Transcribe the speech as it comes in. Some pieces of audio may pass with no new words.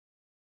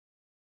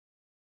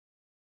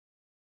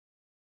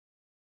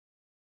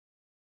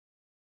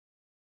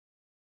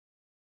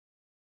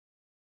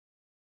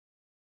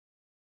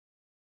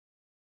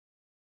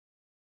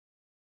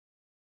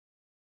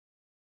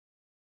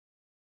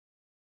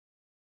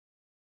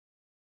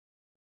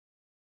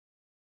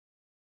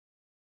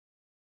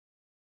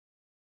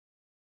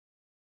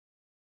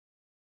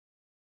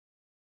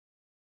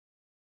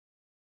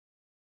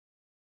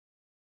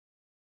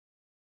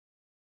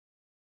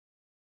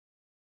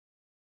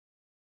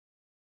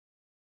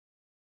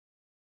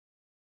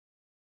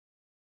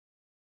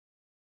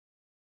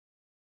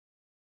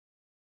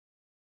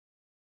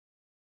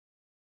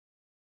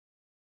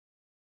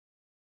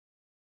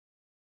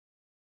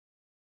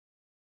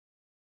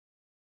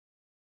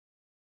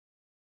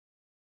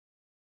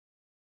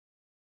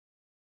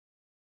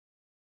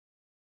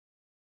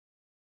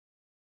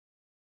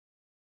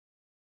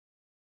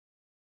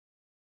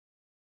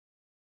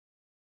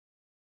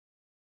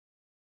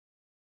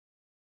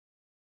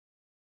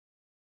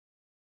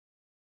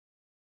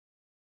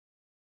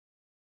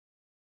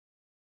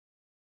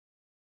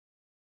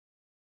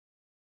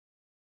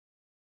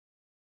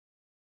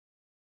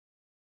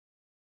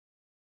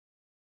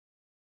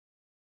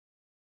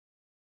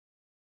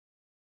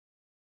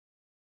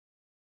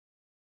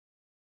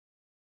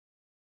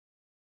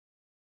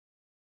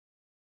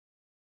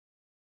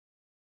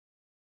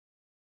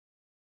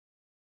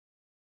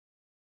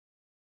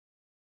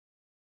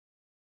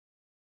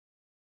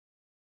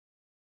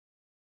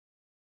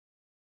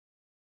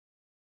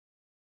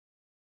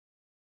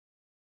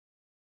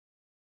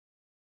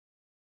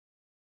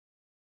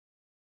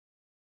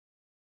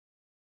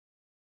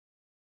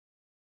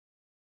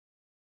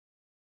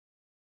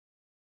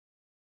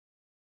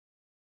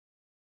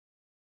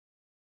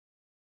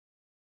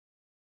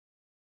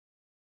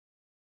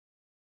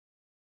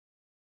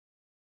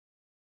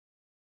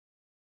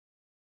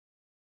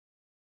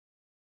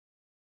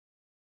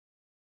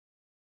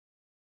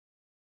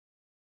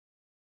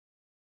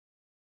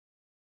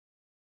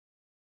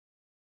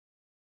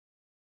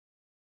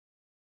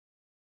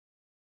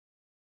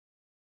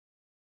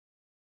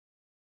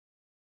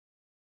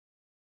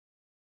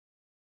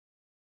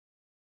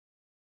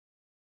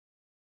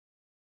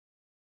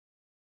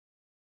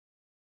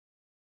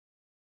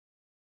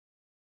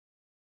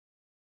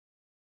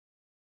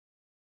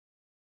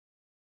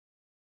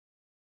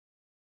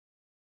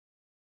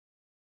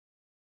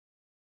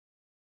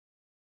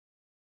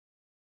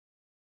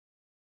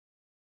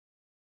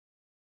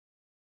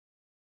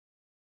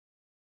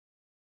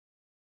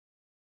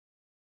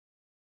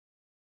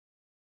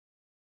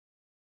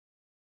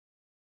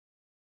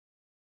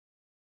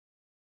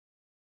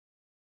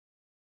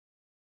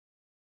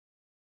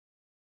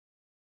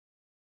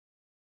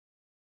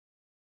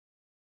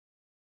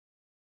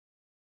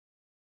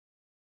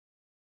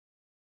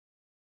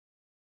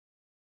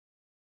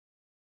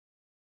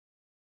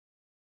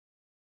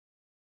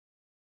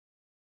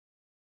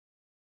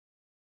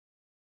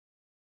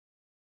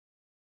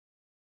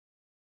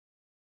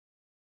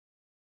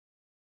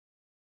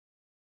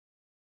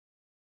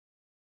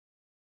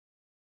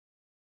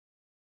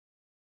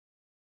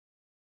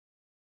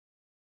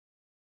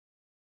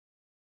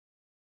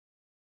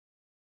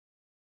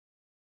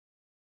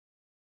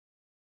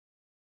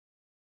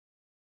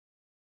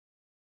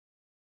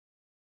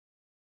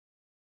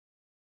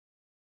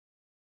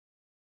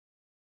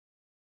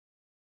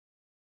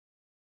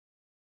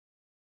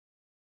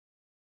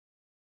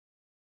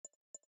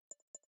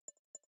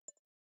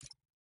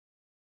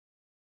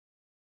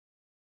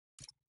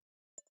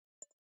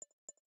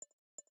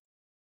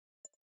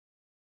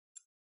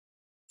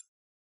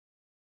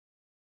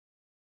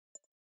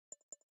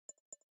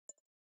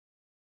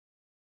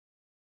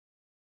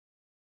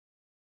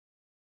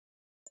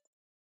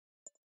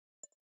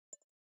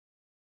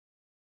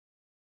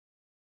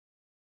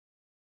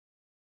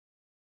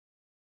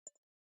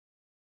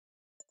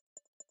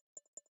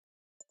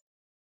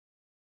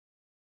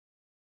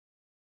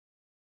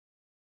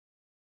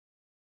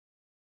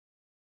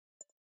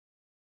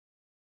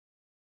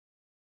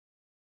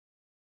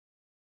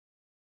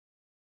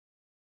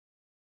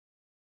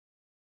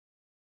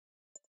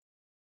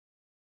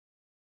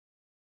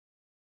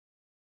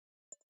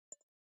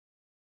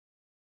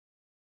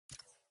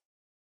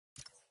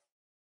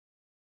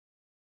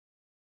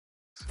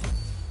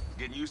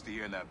Getting used to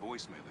hearing that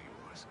voicemail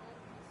of yours.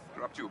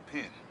 Dropped you a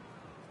pin.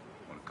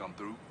 Wanna come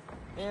through?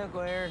 Yeah,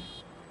 go ahead.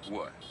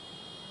 What?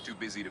 Too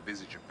busy to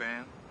visit your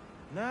fam?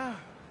 Nah, I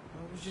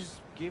was just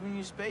giving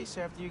you space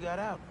after you got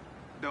out.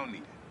 Don't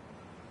need it.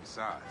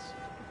 Besides,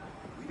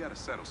 we gotta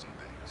settle some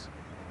things.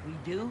 We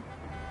do?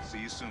 See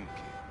you soon,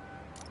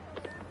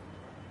 kid.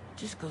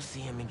 Just go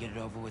see him and get it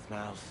over with,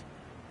 Miles.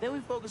 Then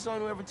we focus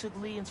on whoever took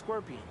Lee and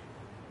Scorpion.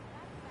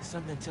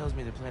 Something tells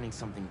me they're planning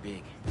something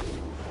big.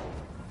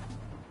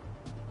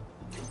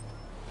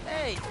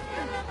 Hey!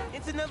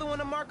 It's another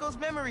one of Marco's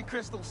memory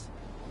crystals.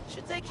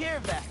 Should take care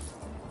of that.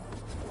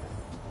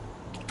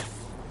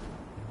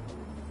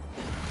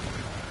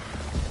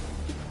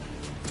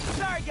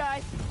 Sorry,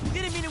 guys.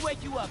 Didn't mean to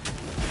wake you up.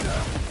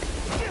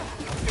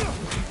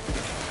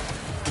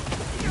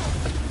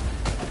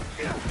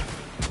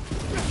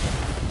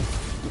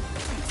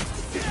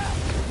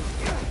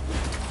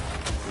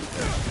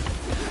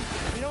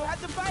 We don't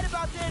have to fight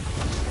about this.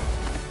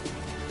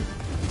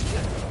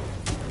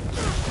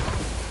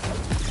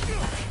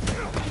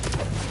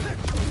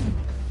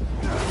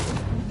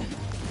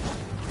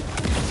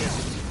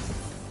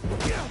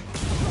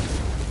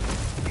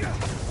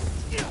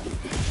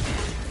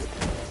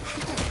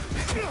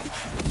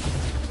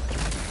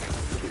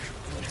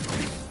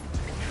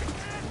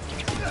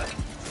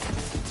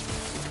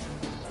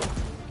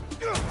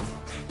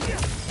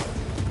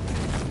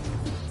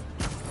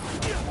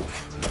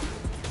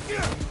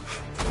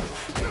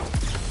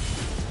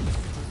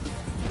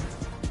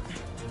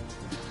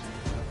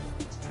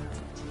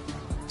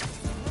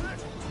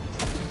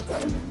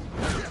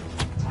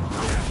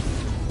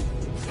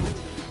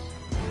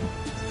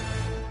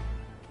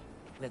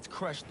 Let's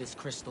crush this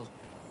crystal.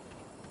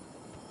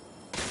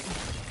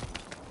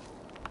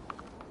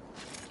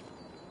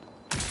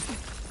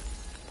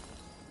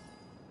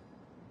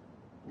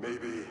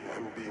 Maybe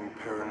I'm being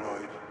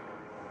paranoid,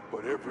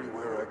 but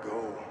everywhere I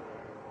go,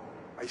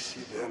 I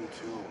see them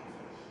too.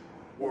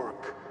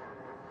 Work,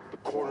 the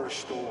corner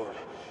store,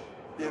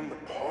 in the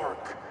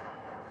park.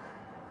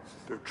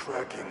 They're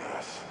tracking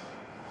us.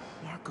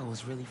 Marco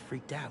was really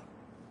freaked out.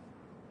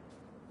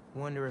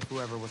 Wonder if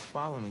whoever was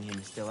following him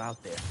is still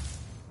out there.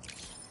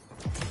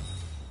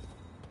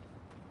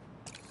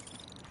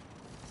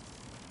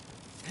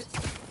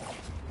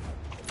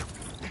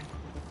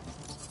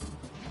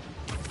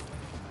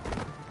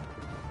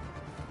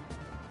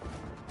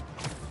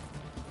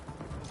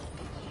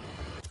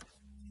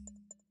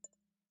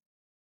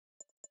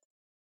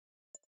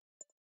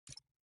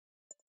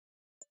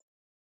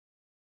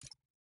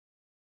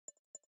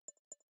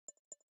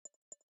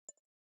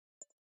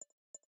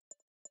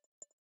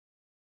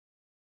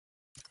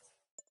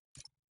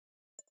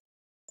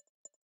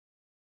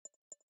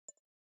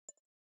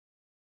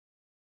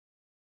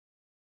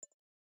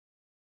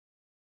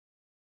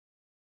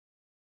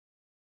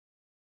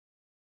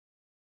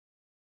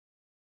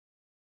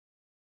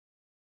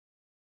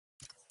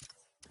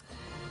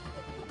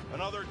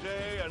 Another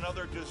day,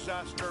 another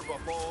disaster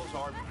befalls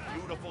our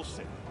beautiful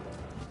city.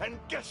 And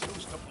guess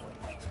who's to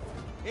blame?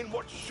 In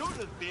what should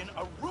have been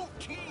a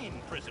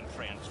routine prison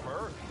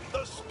transfer,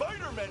 the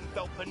Spider-Men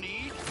felt the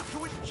need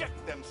to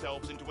inject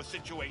themselves into a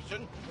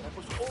situation that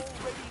was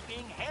already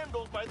being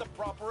handled by the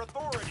proper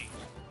authorities,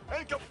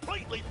 and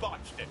completely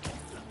botched it.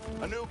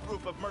 A new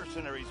group of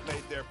mercenaries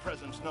made their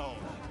presence known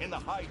in the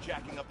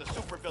hijacking of the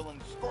supervillain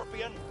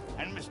Scorpion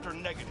and Mr.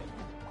 Negative.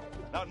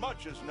 Not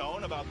much is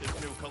known about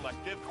this new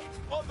collective,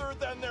 other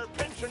than their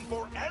penchant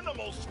for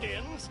animal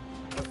skins.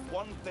 But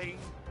one thing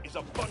is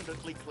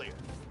abundantly clear.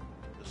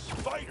 The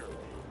Spider-Man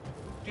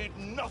did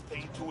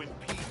nothing to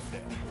impede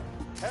them.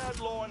 Had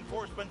law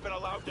enforcement been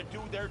allowed to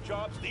do their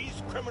jobs,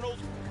 these criminals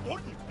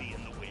wouldn't be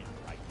in the wind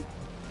right now.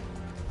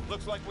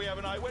 Looks like we have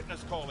an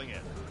eyewitness calling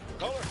in.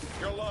 Caller,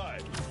 you're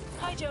live.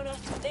 Hi, Jonah.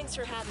 Thanks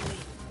for having me.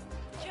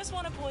 Just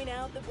want to point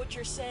out that what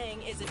you're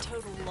saying is a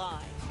total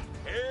lie.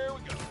 Here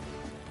we go.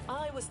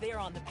 I was there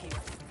on the pier.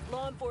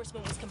 Law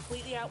enforcement was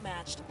completely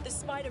outmatched. The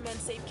Spider-Men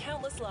saved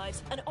countless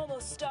lives and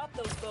almost stopped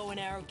those bow and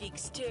arrow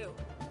geeks, too.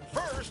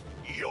 First,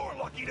 you're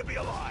lucky to be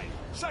alive.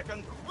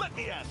 Second, let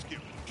me ask you,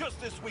 just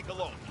this week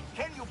alone,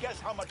 can you guess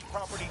how much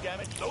property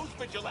damage those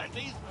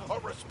vigilantes are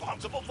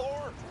responsible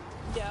for?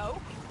 No,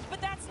 but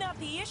that's not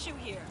the issue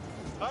here.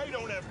 I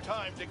don't have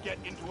time to get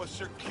into a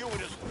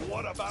circuitous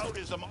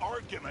whataboutism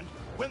argument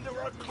when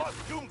there are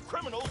costumed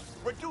criminals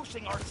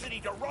reducing our city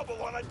to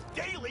rubble on a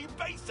daily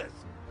basis.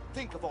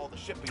 Think of all the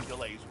shipping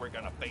delays we're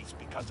gonna face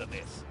because of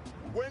this.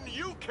 When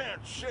you can't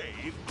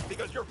shave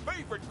because your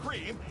favorite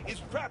cream is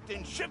trapped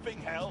in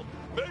shipping hell,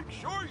 make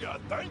sure you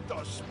thank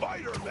the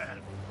Spider-Man.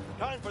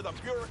 Time for the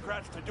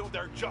bureaucrats to do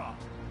their job.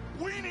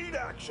 We need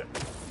action.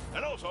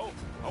 And also,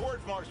 a word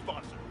from our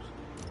sponsors.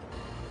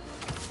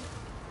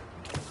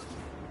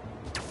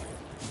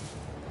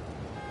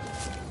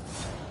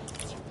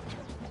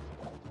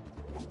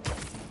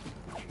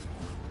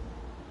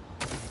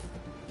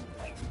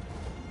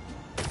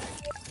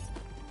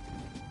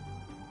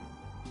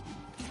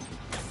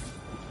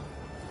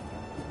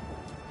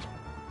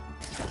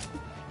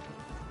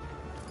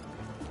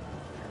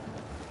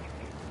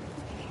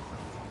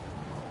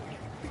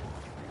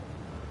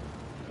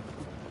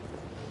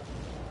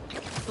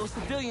 Those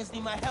civilians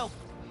need my help.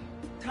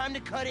 Time to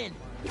cut in.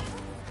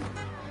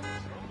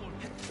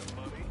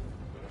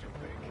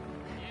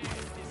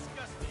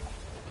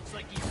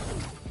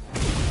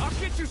 I'll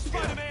get you,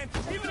 Spider-Man,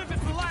 even if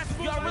it's the last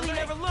move. Y'all really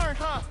never learned,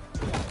 huh?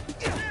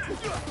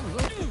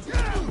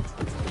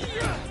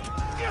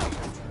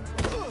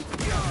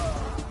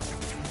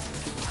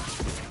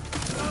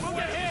 Don't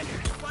get hit!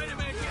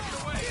 Spider-Man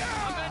gets away!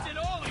 I'm ending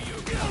all of you!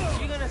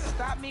 You gonna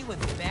stop me with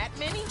that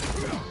many?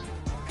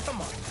 Come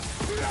on.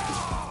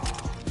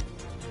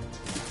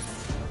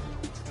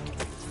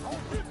 I'll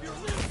rip your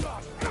limbs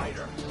off,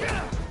 Spider!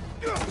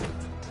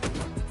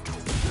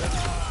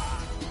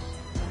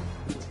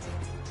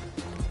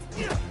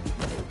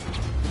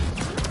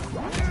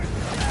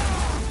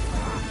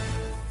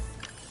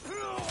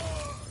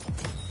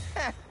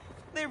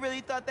 They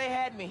really thought they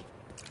had me.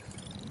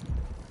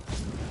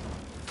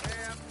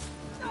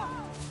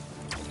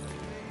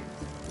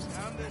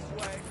 Down this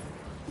way.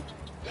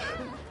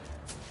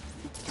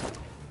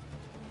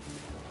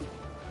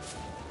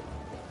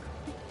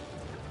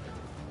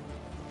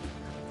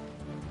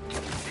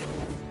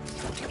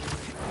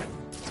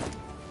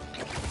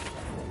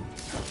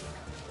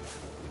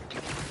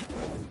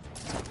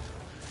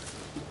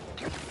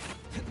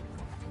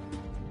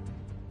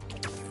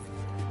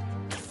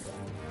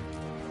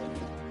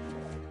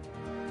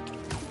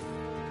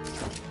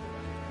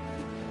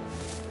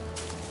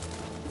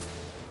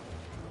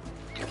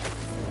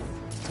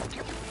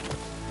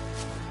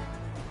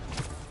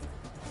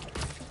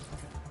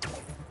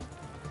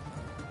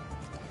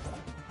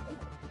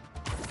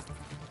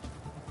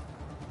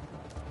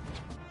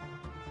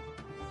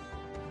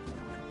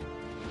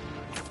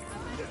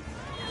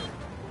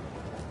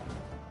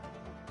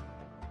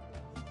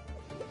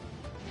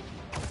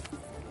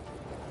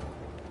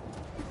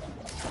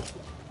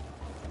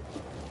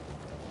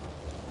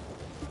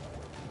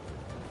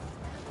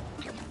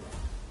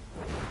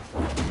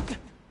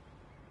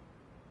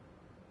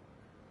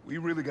 We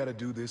really gotta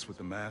do this with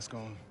the mask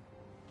on?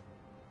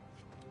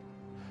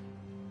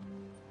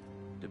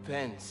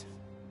 Depends.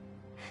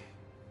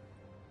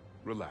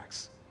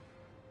 Relax.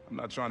 I'm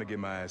not trying to get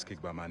my ass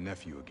kicked by my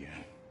nephew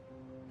again.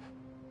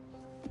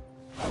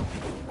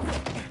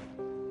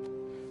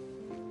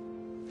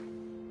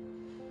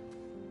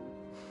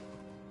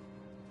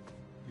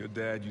 Your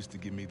dad used to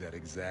give me that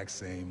exact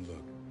same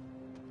look.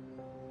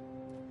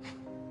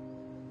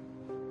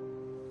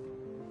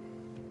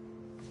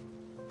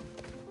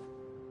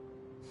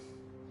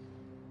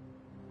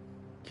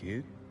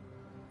 Kid?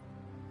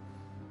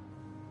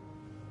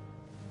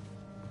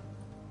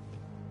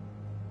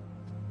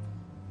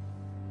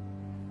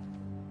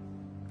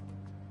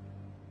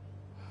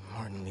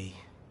 Martin Lee.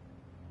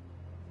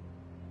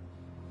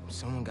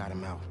 Someone got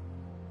him out.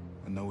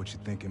 I know what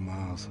you're thinking,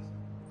 Miles.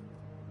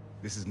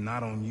 This is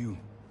not on you.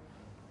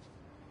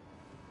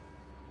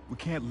 We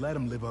can't let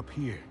him live up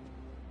here.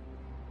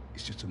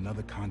 It's just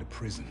another kind of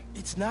prison.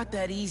 It's not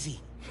that easy.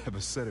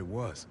 Never said it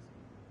was.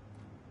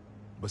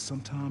 But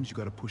sometimes you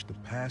gotta push the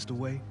past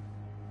away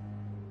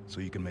so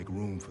you can make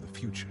room for the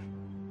future.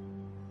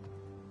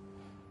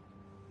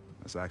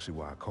 That's actually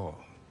why I called.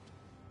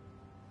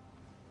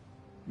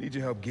 Need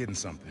your help getting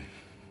something.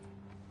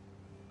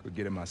 Could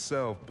get it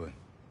myself, but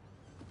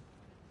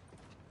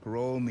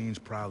parole means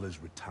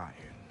Prowler's retired.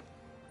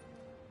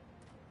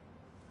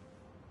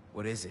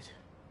 What is it?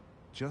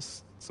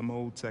 Just some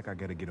old tech I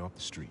gotta get off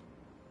the street.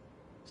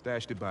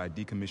 Stashed it by a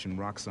decommissioned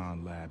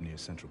Roxxon lab near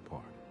Central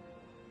Park.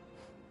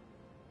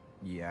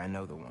 Yeah, I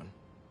know the one.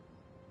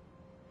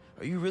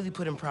 Are you really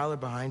putting Prowler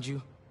behind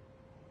you?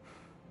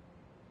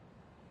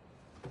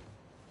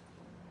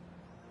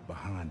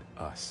 Behind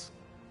us.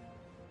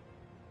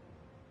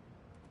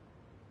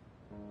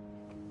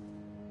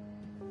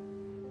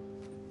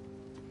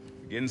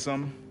 You getting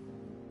something?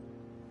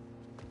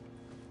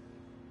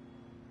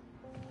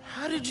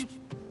 How did you...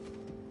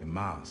 And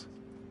Miles,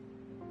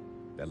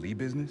 that Lee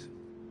business?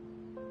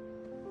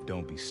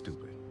 Don't be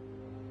stupid.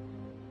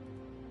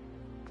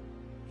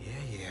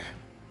 Yeah.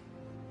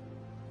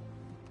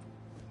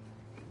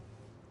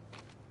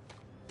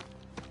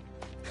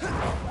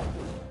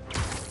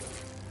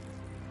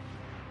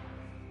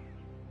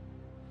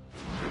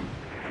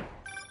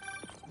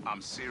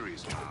 I'm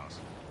serious, Miles.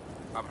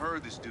 I've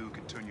heard this dude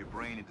can turn your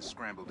brain into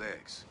scrambled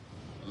eggs.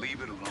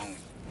 Leave it alone.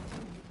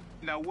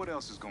 Now, what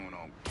else is going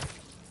on?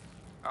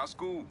 Our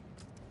school?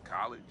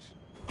 College?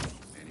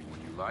 Anyone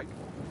you like?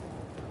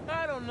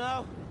 I don't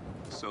know.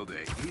 So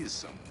there is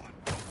someone.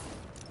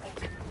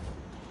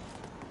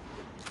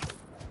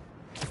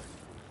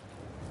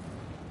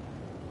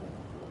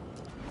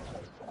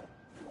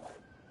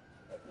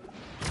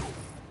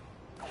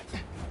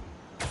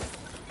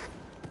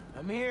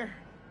 I'm here.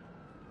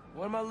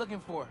 What am I looking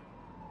for?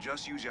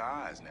 Just use your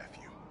eyes,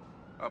 nephew.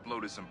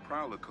 Uploaded some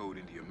Prowler code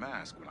into your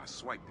mask when I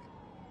swiped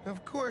it.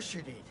 Of course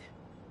you did.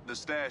 The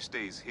stash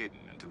stays hidden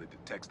until it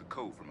detects the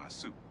code from my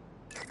suit.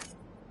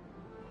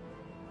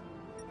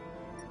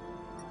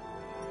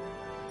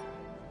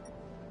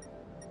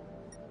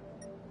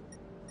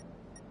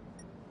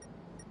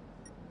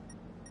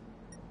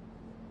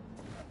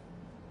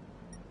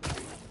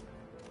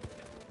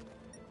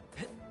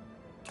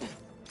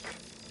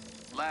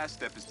 last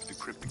step is to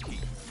decrypt the key.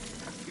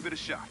 Give it a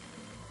shot.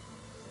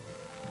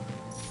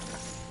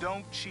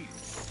 Don't cheat.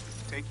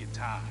 Take your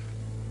time.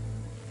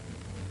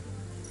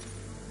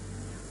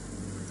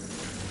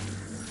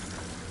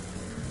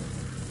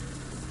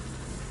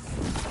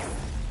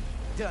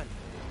 Done.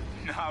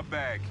 Not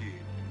bad, kid.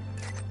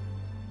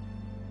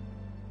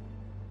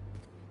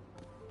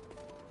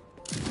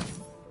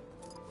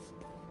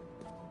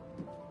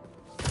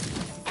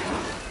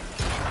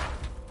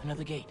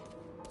 Another gate.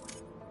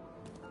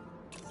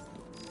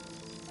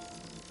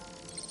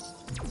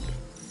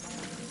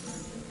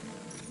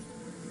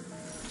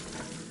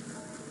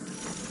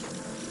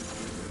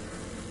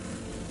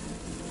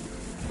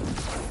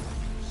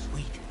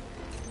 Sweet.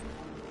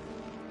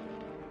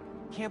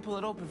 Can't pull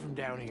it open from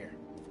down here.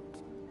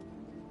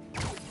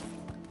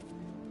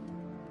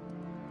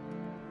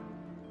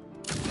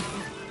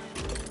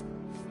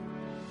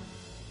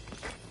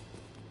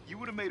 You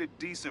would have made a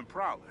decent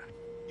prowler.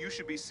 You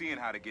should be seeing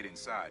how to get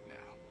inside now.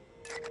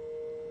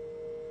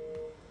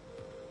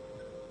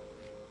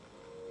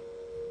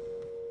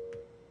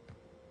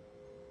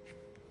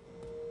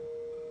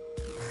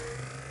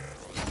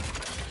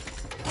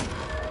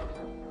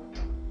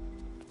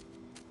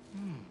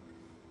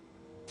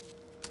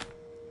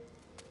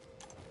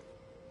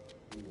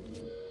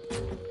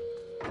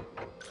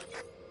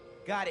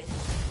 Got it.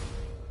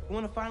 You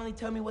wanna finally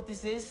tell me what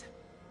this is?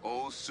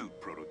 Old suit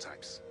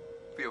prototypes.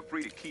 Feel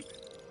free to keep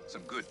it.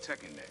 Some good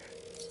tech in there.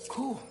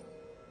 Cool.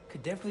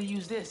 Could definitely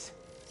use this.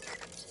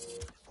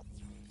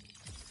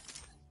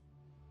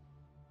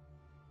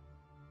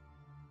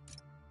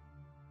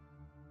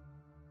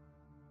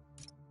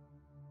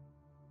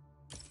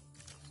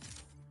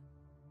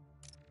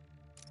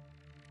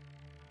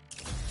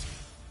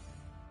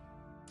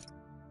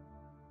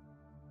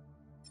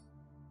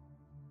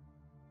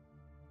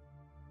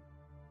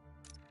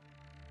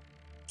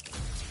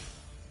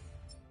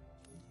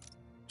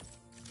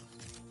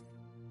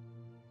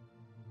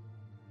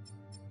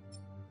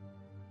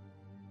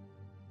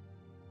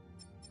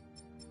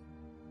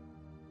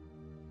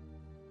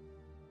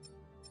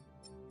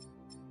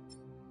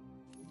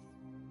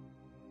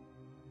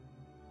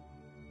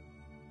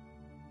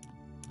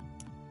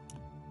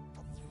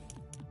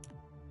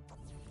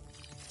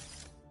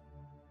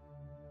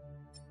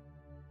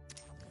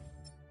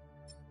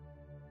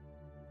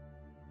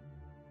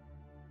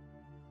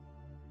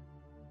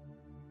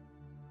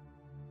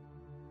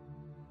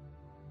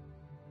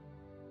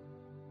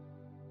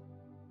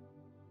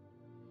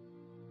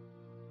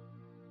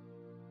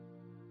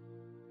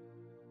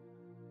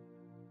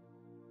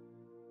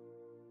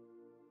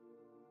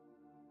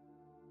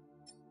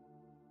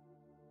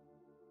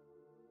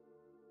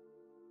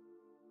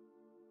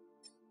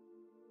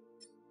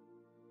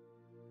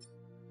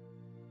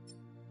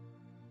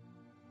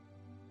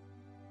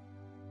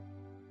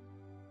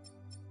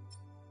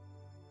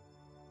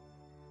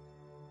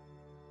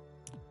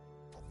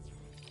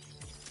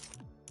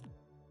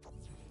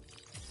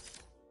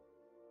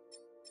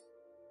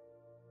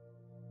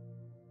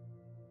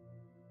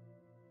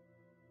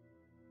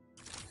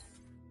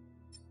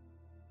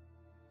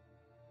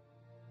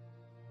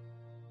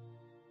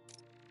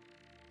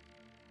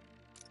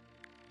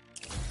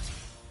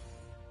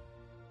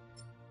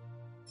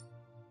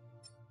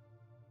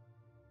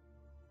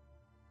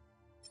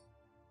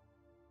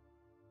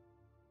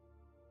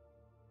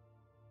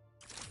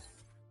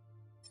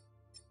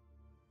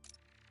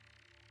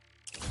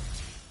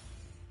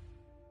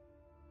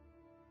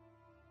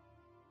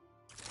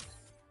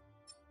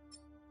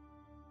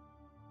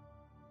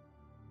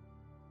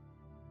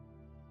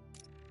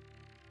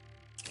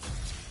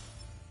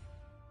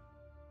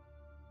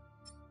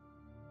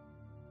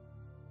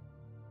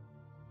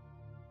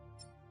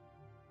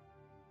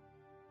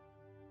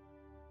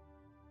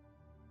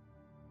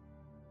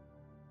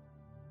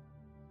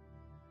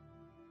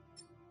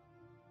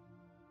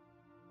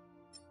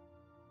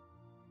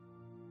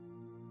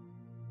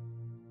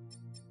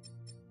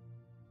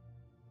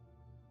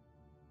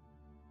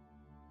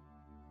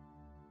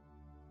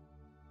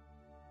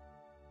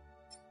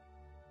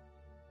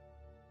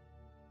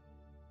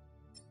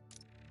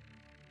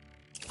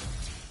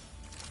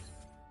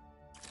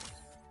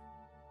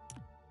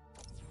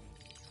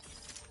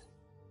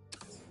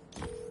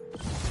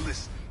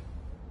 Listen,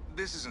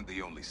 this isn't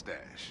the only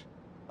stash.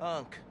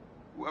 Unc.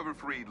 Whoever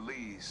freed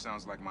Lee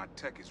sounds like my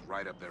tech is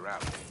right up their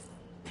alley.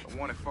 I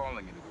want it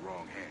falling into the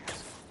wrong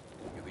hands.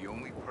 You're the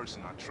only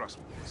person I trust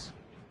with this.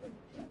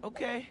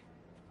 Okay.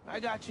 I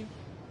got you.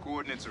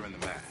 Coordinates are in the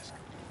mask.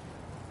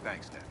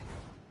 Thanks, nephew.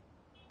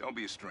 Don't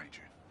be a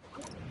stranger.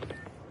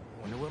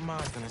 Wonder what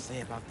Ma's gonna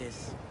say about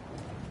this.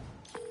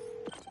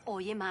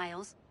 Oye,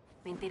 Miles,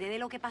 me enteré de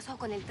lo que pasó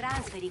con el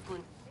transfer y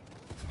con...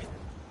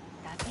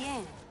 ¿Estás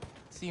bien?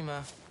 Sí,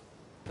 Ma.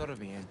 Todo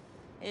bien.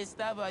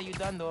 Estaba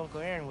ayudando a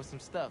Uncle Aaron with some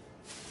stuff.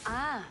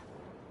 Ah,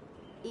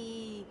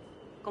 ¿y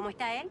cómo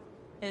está él?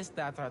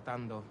 Está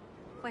tratando.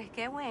 Pues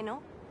qué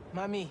bueno.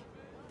 Mami,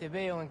 te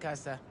veo en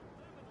casa.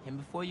 And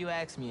before you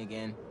ask me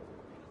again,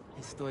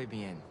 estoy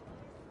bien.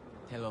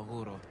 Te lo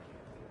juro.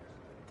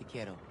 Te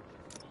quiero.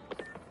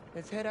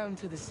 Let's head out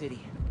into the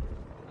city.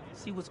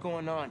 See what's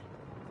going on.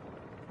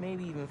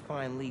 Maybe even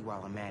find Lee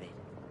while I'm at it.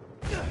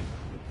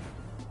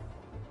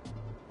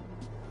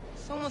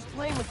 Someone's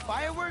playing with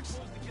fireworks?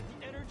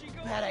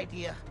 Bad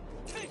idea.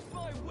 Take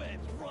my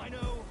webs,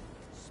 Rhino!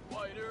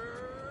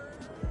 Spider...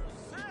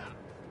 Zap!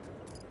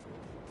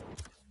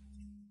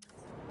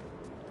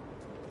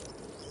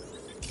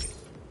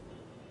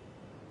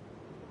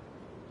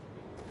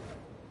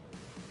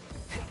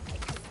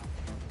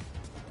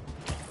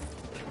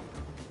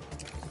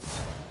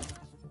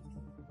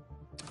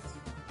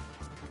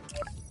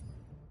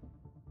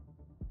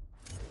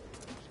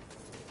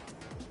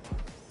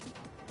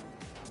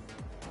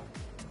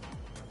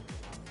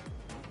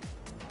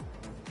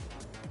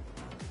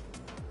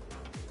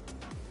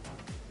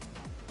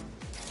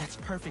 That's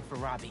perfect for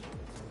Robbie.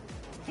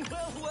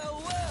 Well,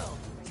 well, well!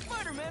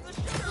 Spider-Man's a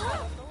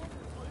shooter!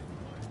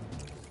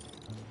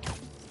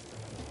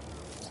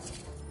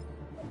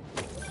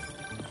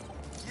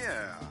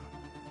 Yeah.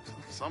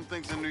 Some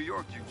things in New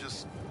York you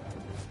just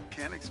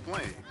can't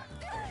explain.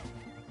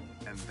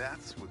 And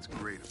that's what's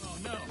great about Oh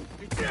no,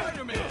 it's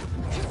Spider-Man!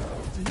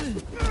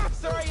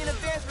 Sorry in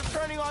advance for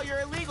turning all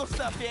your illegal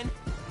stuff in.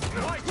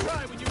 Why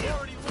try when you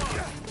already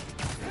lost?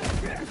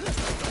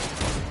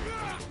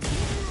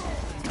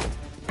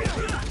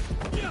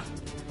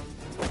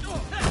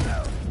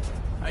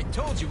 I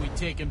told you we'd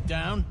take him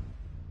down.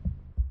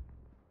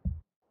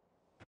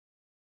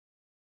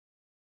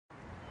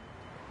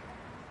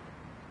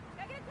 Can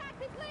I get a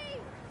taxi,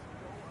 please?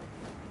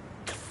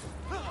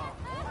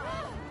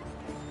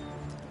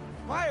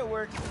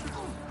 Fireworks?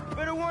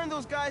 Better warn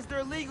those guys they're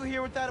illegal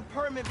here without a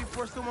permit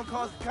before someone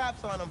calls the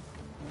cops on them.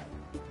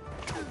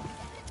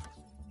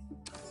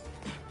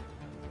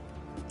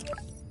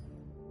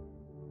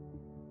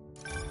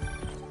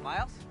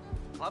 Miles?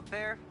 Club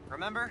fair,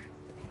 remember?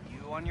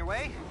 You on your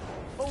way?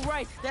 Oh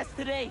right, that's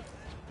today.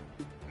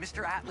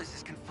 Mr. Atlas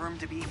is confirmed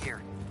to be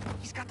here.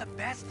 He's got the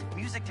best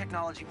music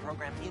technology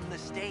program in the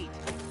state.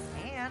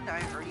 And I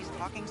heard he's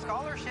talking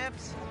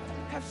scholarships.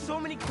 I have so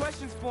many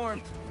questions for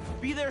him.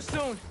 Be there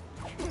soon.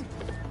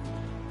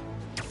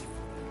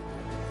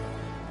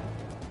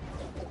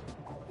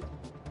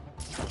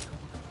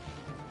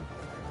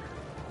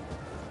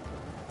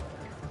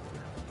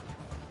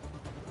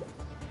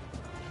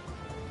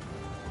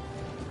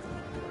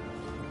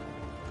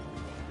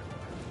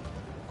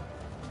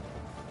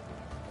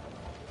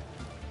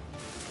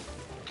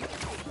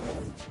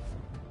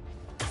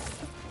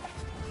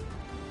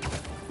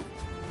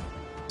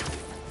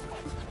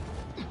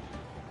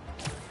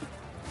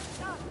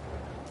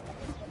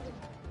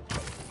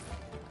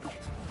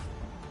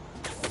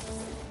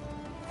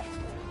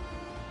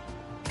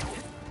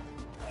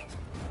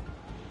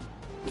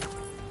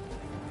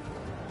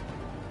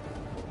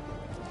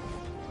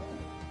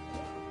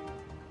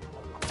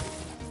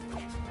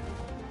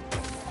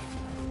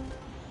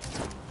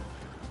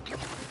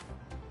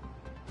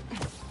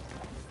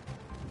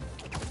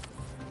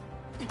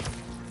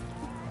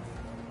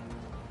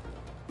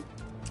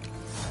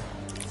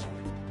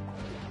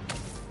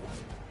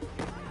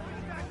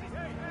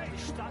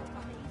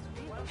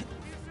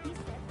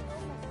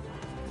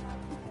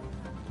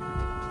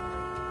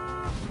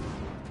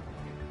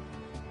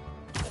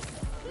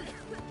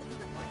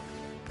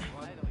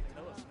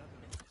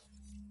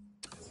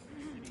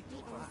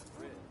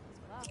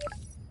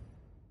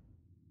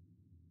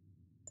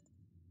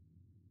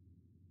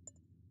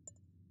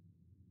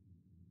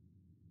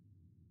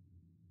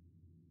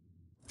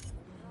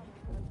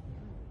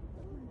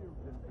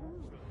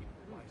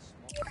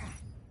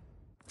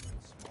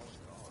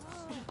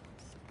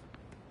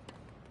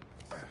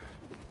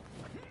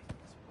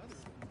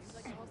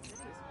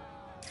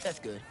 That's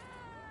good.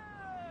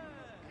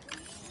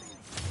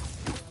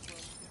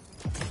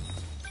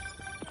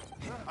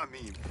 I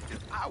mean, if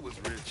I was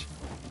rich,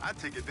 I'd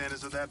take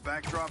advantage of that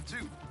backdrop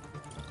too.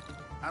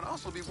 I'd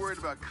also be worried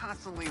about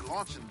constantly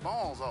launching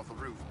balls off the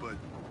roof, but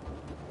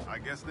I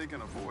guess they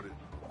can afford it.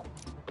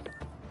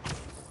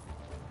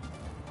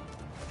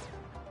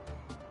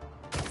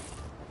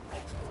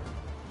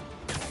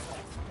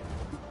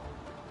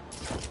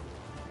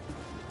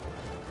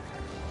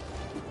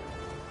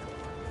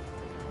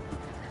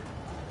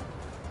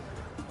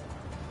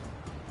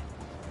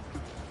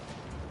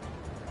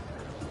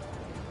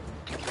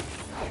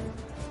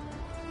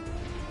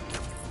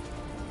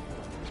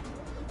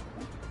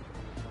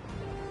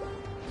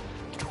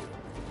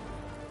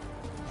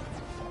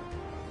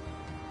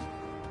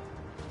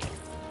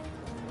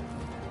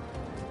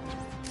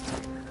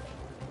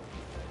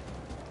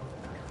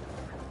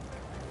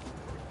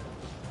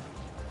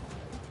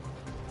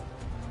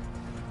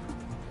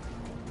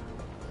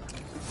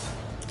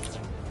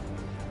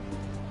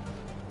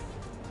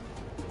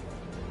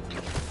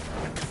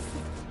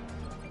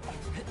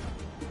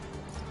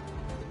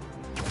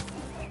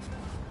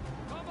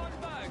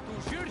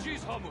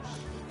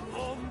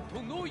 Hummus.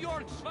 To New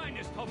York's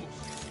finest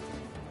hummus.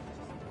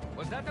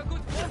 Was that a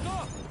good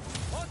photo?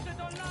 Post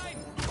it online.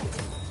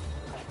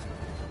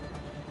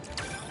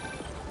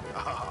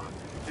 Ah,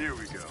 here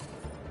we go.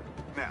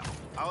 Now,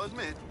 I'll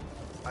admit,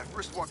 I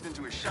first walked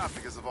into his shop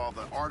because of all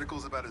the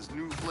articles about his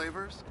new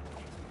flavors,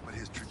 but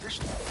his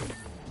traditional...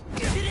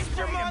 Didn't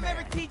your mom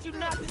ever teach you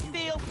not to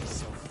steal?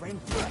 So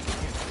friendly.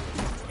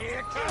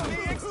 Here come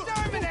the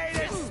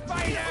exterminators,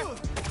 Spider!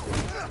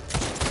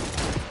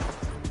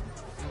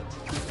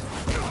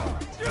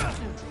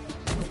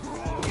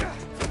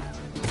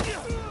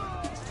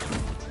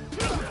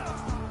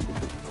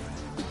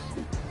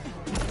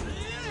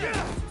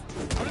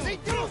 How does he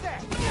do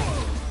that?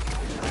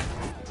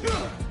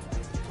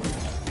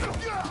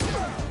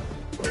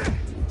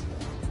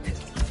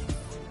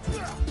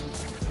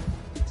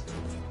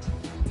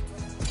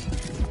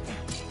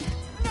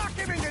 Knock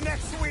him into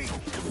next week!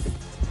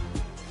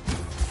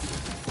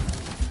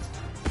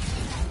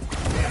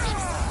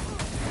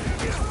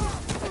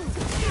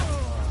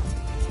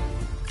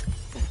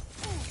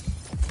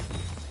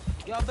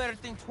 Y'all better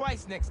think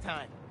twice next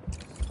time.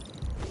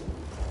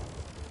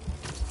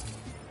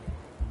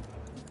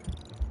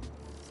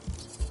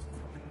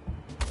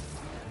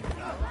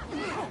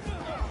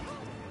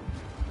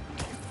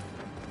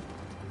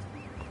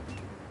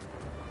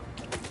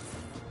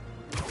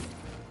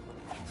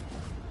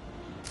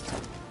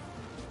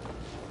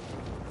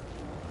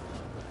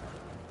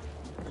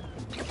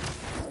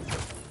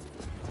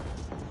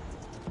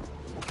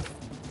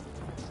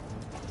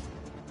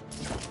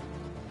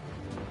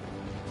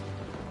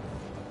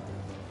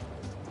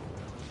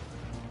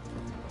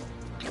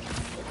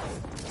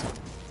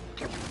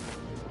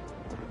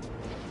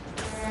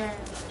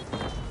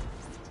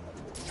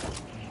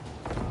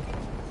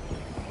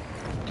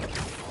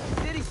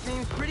 City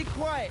seems pretty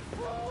quiet.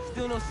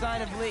 Still no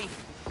sign of Lee.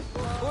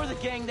 Or the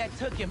gang that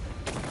took him.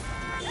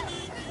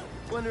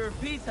 Wonder if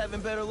Pete's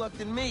having better luck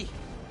than me.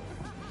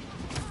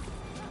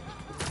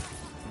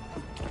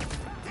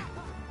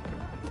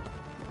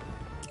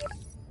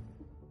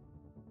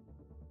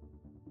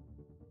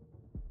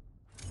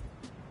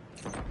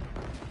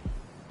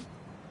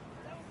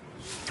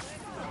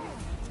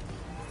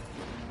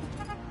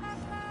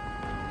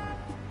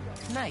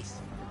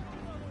 Nice.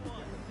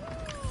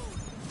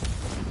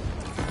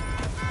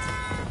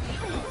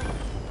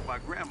 My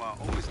grandma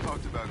always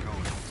talked about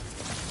going.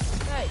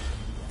 Hey,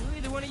 do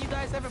either one of you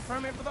guys have a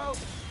permit for those?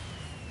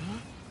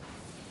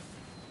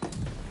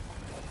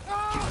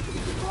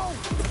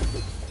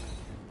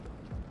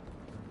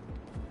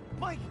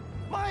 Mike!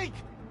 Mike!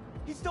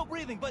 He's still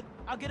breathing, but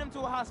I'll get him to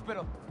a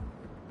hospital.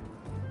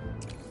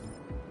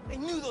 I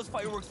knew those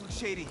fireworks looked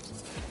shady.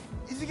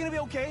 Is he gonna be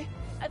okay?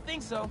 I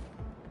think so.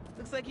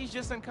 Looks like he's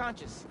just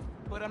unconscious,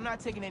 but I'm not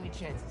taking any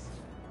chances.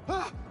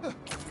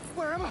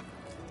 Where am I?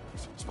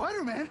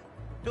 Spider-Man?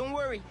 Don't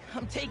worry,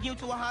 I'm taking you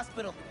to a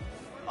hospital.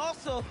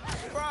 Also,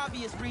 for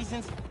obvious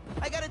reasons,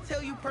 I gotta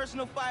tell you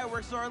personal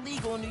fireworks are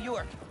illegal in New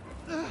York.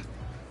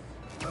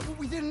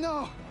 We didn't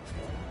know.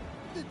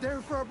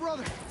 They're for our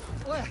brother,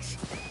 Lex.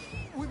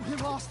 We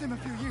lost him a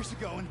few years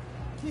ago, and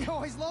he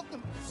always loved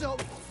them. So,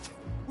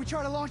 we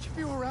try to launch a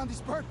few around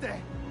his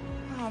birthday.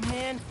 Oh,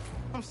 man.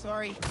 I'm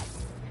sorry.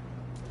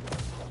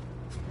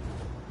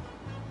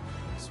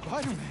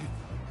 Spider-Man?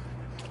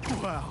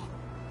 Wow.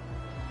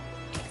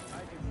 I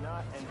did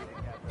not end it,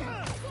 Captain.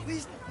 At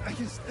least I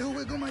can still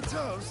wiggle my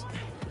toes.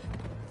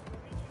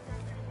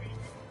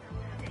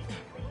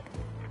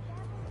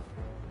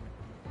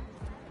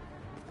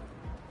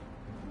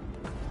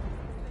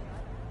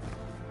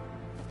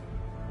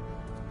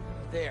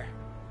 There.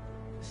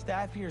 The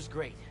staff here is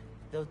great.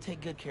 They'll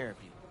take good care of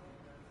you.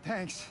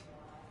 Thanks.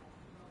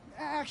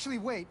 Actually,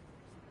 wait.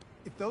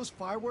 If those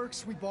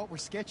fireworks we bought were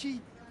sketchy,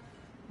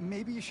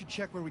 maybe you should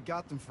check where we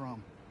got them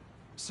from.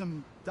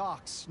 Some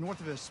docks north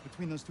of us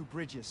between those two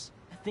bridges.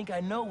 I think I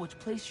know which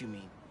place you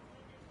mean.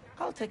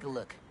 I'll take a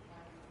look.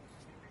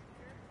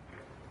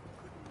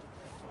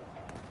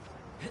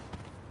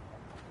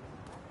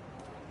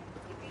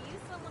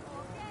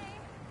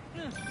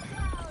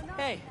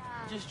 Hey,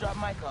 just dropped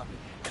Mike off.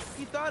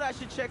 He thought I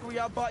should check where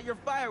y'all bought your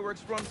fireworks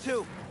from,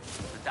 too.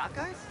 The dock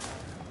guys?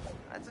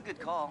 That's a good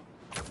call.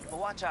 But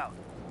watch out.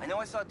 I know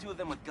I saw two of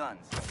them with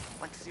guns.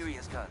 Like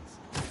serious guns.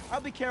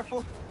 I'll be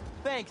careful.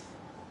 Thanks.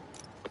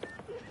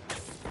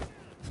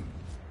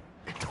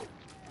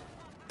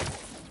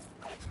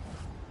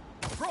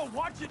 Bro,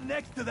 watch it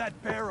next to that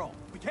barrel.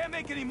 We can't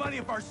make any money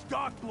if our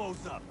stock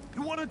blows up.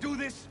 You wanna do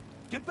this?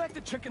 Get back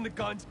to checking the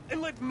guns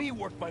and let me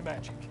work my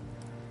magic.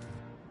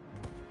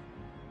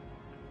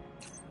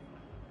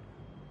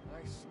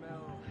 I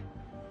smell...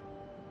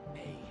 A.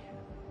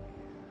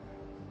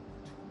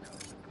 2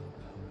 cups of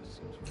gunpowder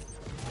seems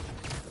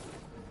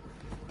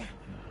right.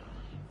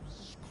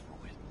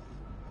 Screw it.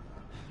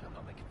 I'm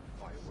not making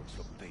fireworks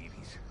for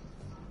babies.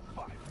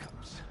 5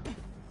 cups.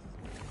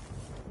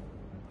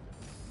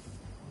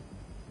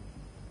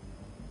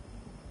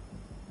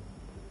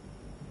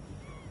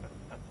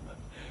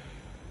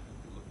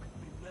 Look at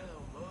me now,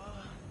 Ma.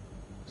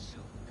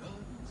 Selling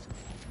guns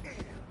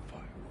and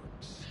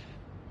fireworks.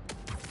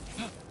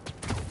 I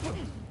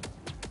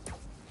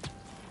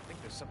think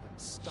there's something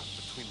stuck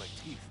between my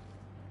teeth.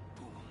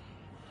 Boom,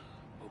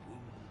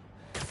 ba-boom,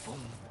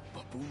 boom,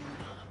 ba-boom,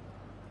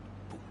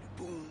 boom, boom,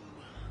 boom.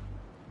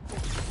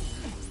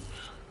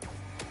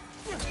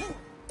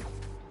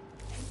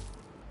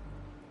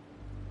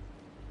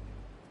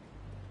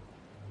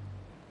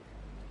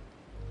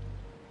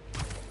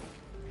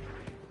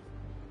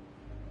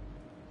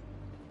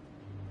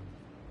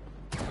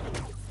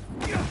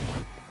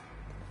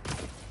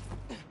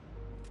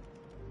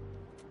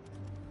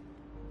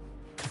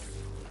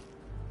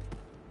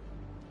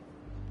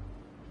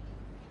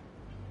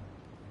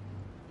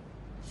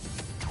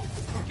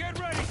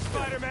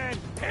 Spider-Man!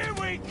 Here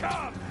we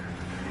come!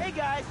 Hey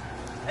guys,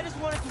 I just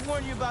wanted to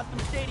warn you about some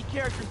shady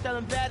characters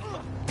selling bad. Yo,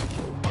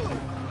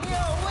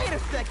 wait a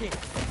second!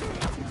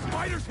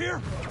 Spider's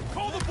here!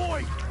 Call the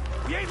boy!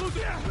 He ain't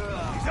losing.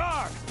 He's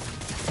ours!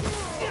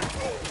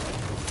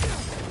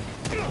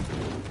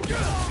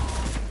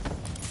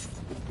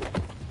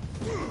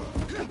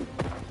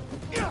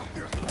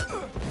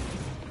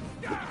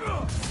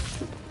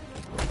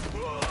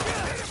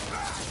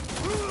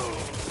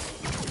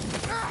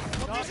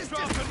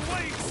 Stop, drop, and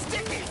wait!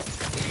 Stick it!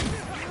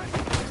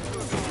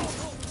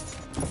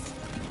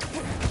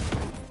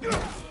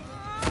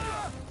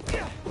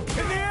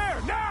 In the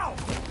air, now!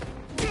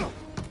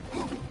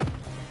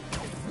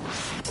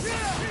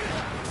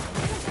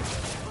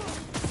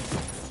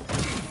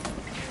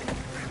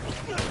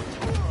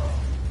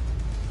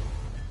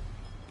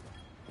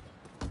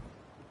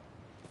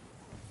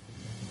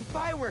 The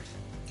fireworks!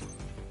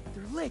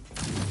 They're lit!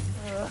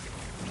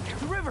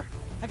 The river!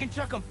 I can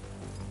chuck them!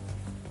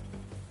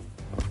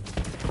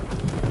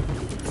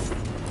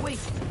 Wait,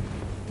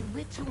 they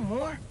lit two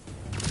more?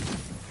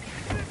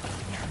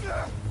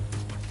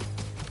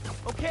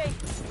 Okay,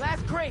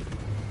 last crate!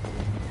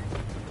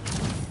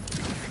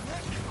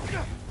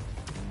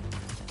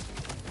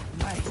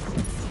 Nice.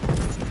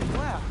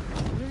 Wow,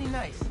 really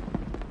nice.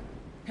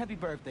 Happy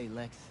birthday,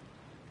 Lex.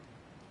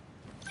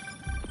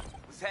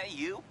 Was that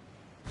you?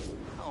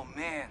 Oh,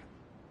 man.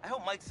 I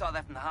hope Mike saw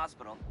that from the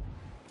hospital.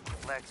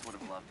 Lex would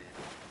have loved it.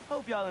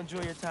 Hope y'all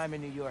enjoy your time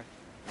in New York.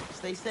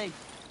 Stay safe.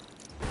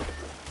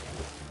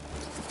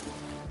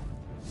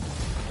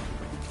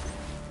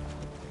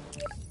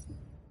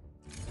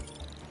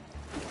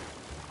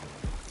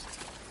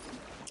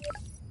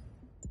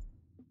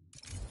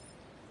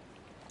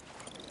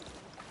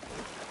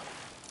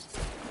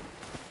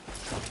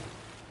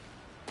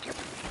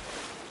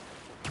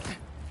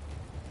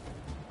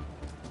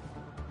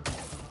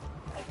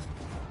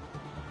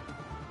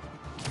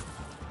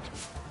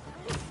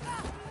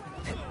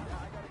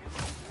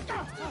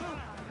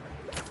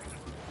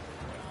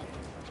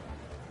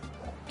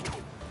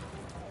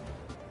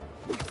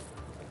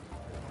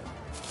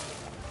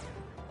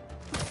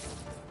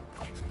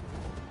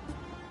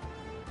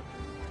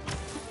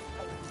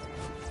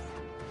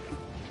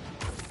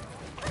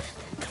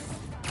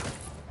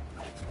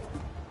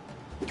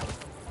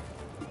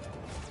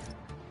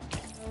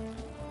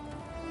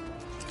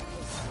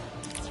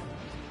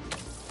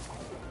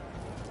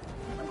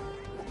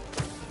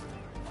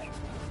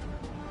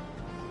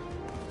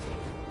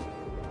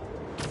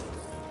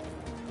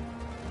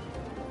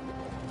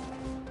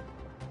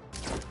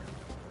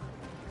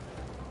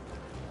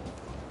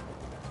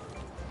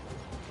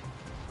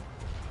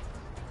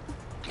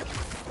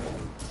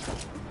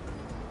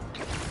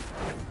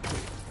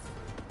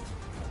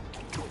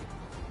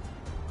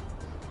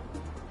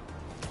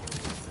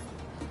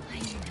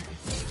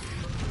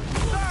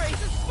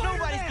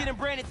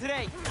 Branded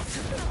today.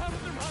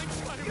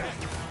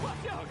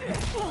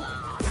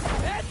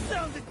 That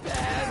sounded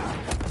bad.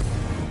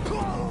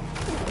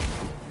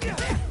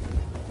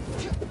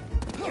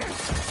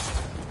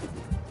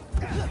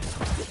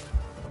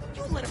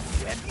 You let him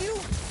grab you?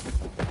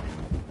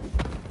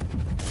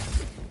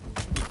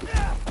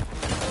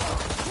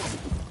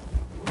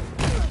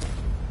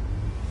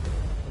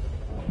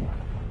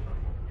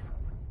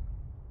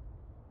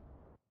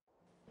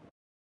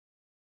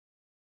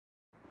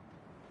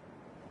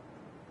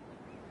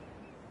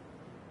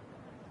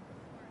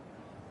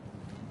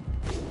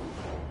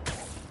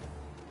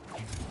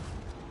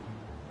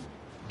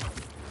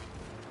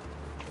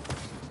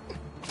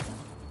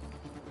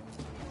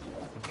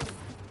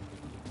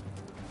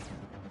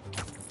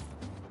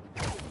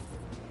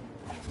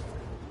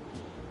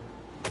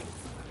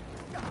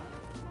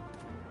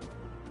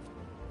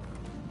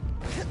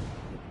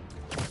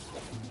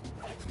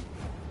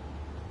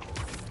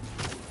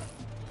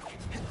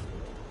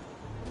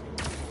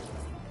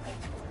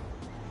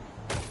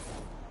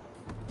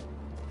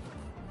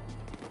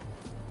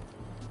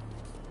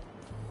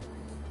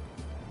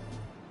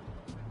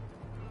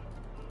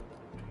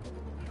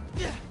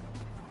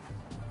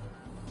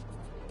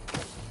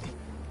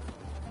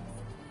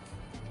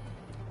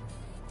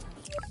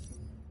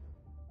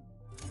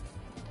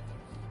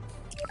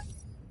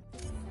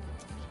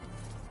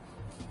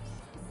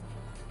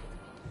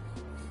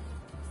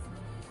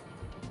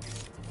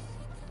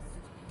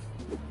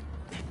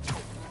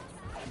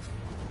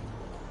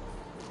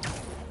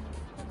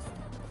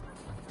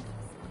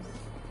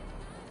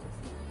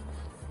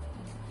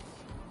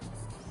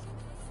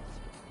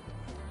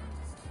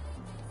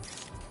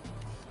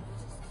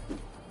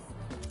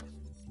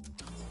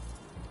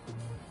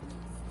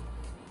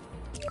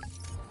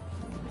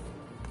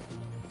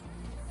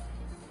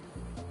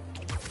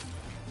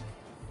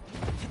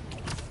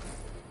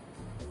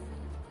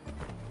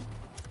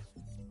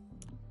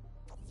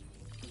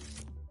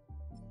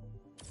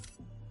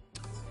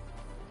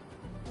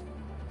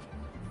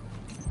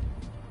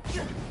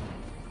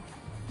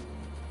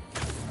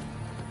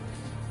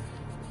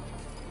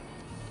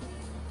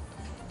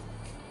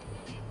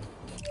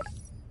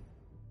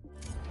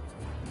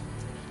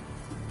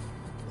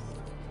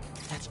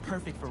 That's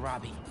perfect for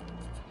Robbie.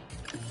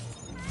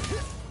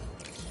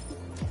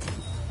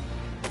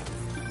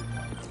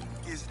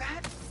 Is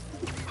that?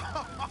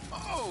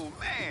 Oh,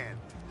 man!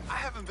 I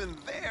haven't been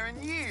there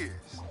in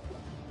years.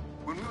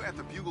 When we were at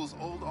the Bugle's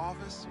old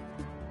office,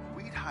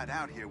 we'd hide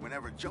out here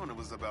whenever Jonah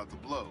was about to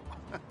blow.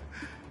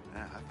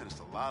 I finished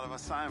a lot of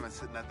assignments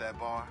sitting at that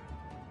bar.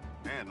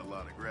 And a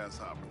lot of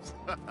grasshoppers.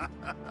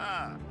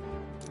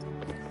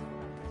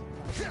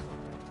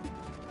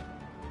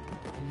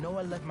 I know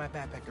I left my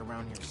backpack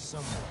around here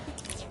somewhere.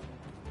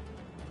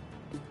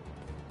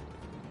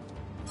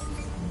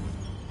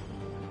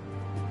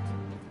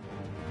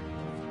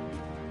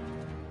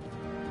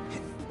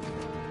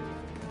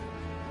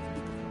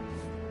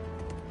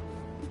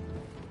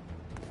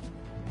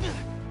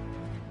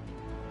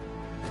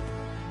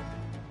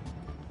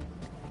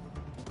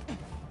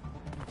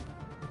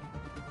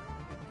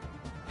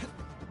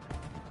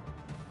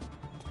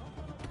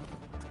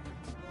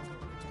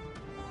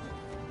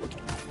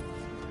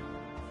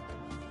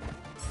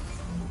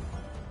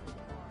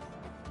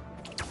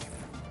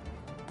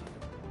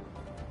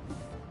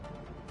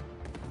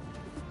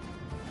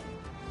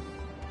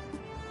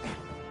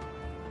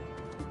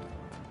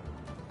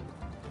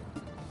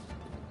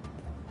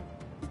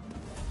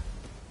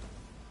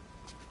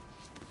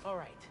 All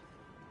right.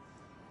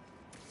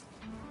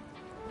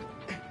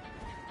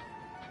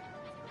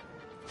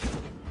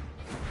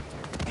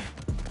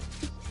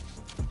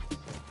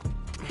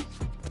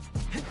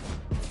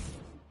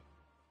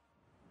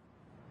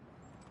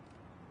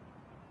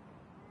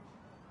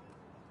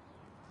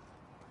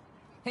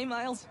 Hey,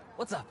 Miles.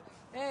 What's up?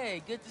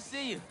 Hey, good to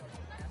see you.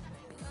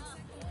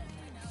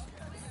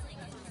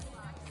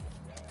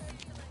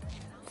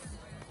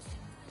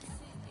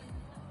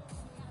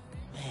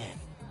 Man,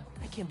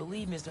 I can't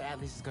believe Mr.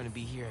 Atlas is gonna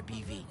be here at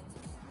BV.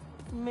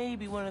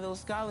 Maybe one of those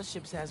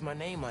scholarships has my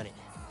name on it,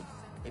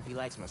 if he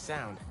likes my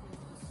sound.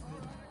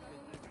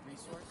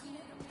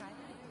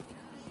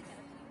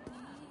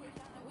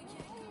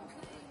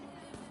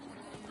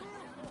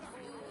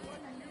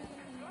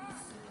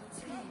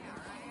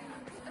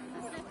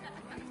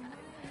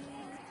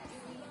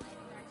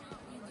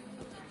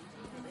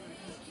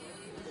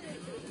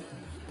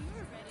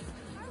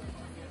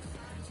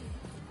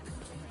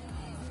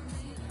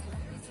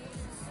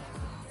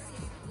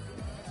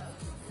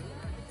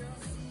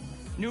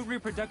 New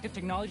reproductive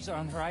technologies are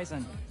on the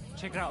horizon.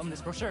 Check it out in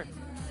this brochure.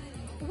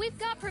 We've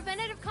got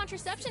preventative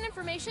contraception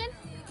information.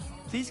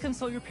 Please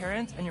consult your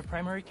parents and your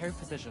primary care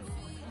physician.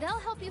 They'll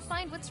help you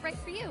find what's right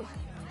for you.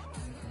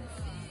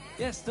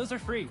 Yes, those are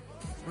free.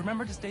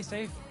 Remember to stay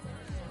safe.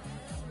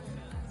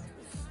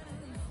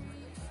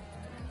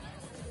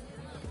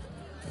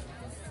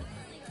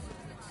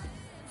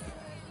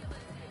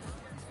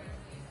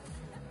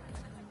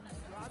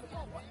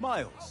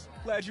 Miles,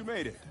 glad you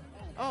made it.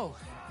 Oh,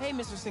 hey,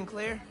 Mr.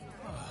 Sinclair.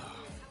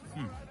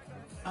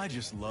 I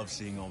just love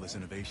seeing all this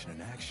innovation in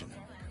action.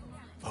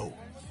 Oh,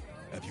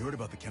 have you heard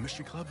about the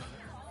chemistry club?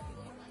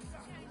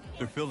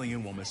 They're filling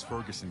in while Miss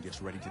Ferguson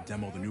gets ready to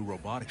demo the new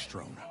robotics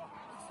drone.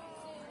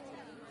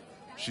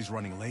 She's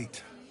running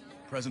late.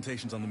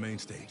 Presentation's on the main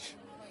stage.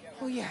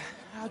 Oh yeah,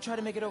 I'll try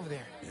to make it over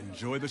there.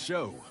 Enjoy the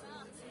show.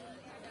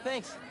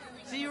 Thanks.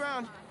 See you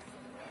around.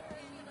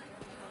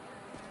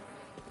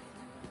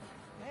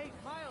 Hey,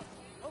 Miles,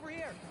 over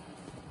here.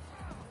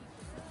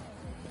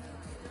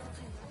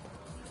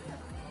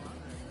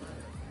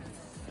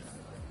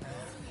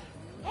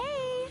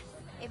 Hey!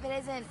 If it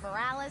isn't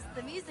Morales,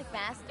 the music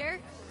master.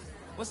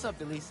 What's up,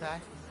 Delisai?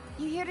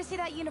 You here to see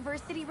that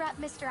university rep,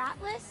 Mr.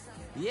 Atlas?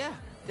 Yeah,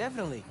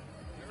 definitely.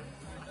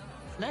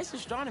 Nice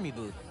astronomy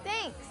booth.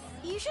 Thanks.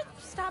 You should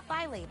stop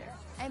by later.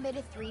 I made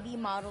a 3D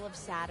model of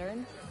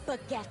Saturn,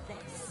 but get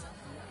this.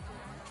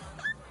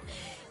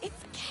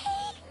 It's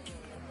cake!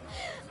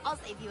 I'll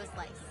save you a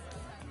slice.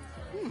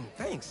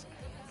 Thanks.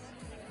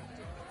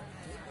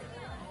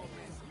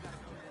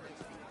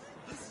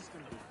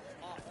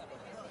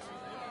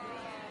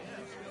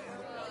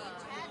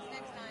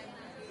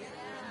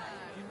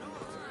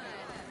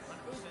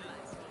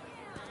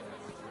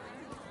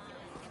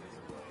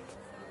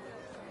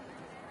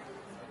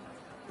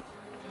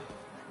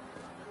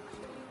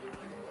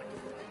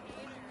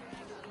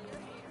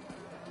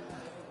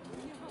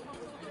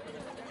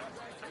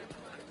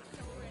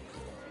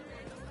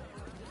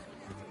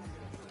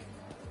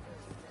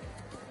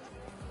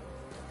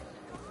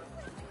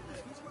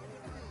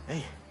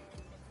 Hey.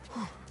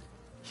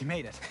 You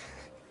made it.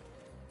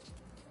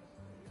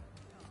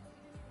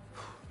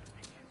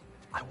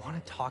 I want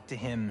to talk to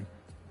him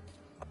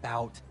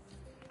about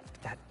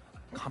that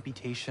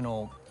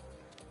computational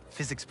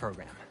physics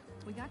program.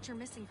 We got your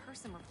missing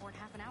person report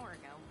half an hour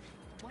ago.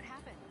 What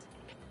happened?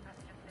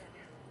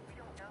 We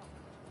don't know.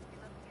 We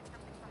left to get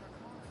something from her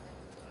car.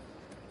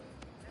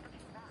 Never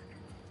came back.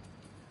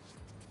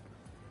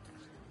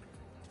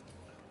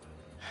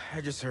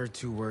 I just heard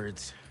 2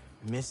 words.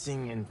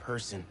 Missing in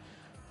person.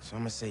 So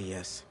I'm gonna say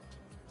yes.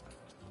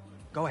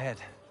 Go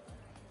ahead.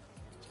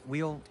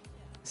 We'll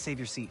save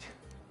your seat.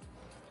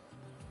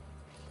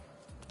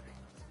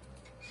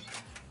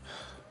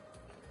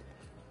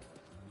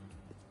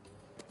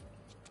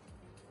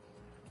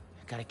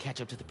 Gotta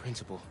catch up to the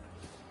principal.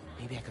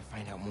 Maybe I could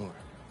find out more.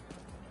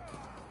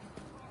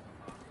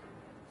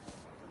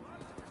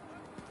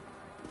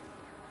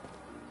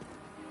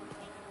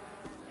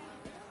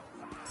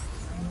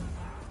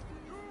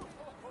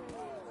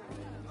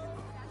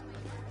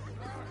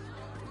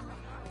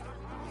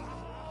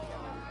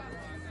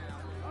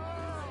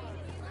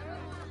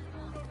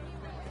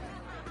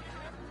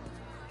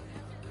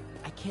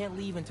 I can't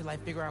leave until I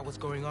figure out what's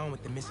going on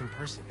with the missing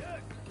person.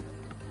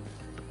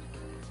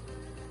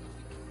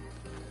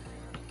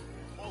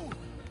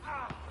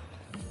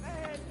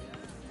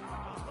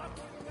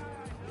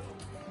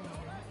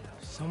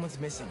 Someone's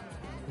missing.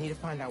 Need to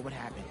find out what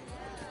happened.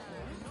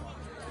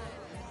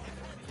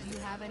 Do you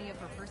have any of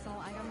her personal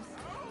items?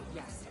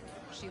 Yes.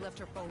 She left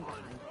her phone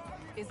behind.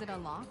 Is it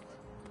unlocked?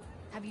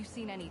 Have you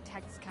seen any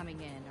texts coming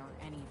in or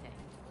anything?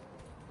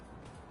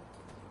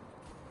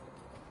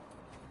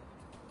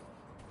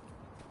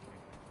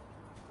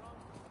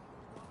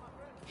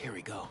 Here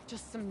we go.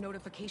 Just some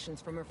notifications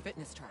from her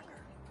fitness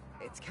tracker.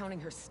 It's counting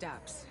her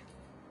steps,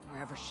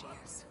 wherever she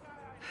is.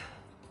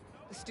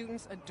 The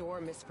students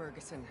adore Miss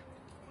Ferguson.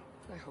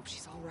 I hope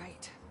she's all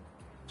right.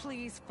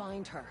 Please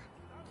find her.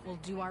 We'll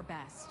do our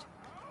best.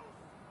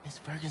 Miss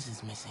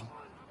Ferguson's missing.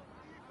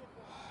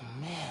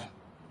 Oh, man.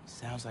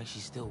 Sounds like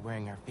she's still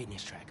wearing her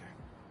fitness tracker.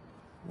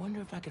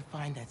 Wonder if I could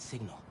find that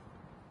signal.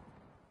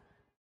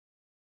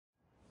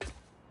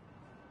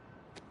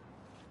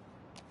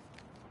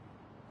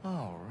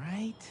 All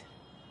right.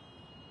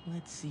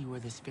 Let's see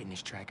where this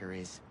fitness tracker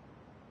is.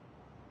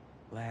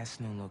 Last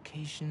known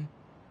location,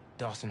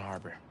 Dawson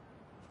Harbor.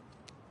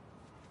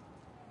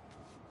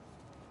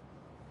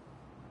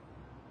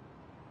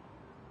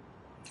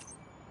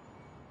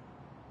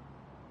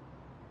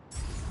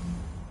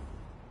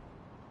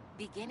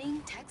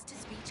 Beginning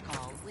text-to-speech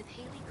call with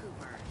Haley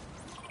Cooper.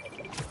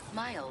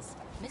 Miles,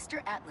 Mr.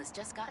 Atlas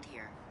just got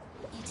here.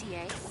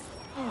 ETA?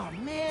 Oh,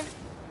 man.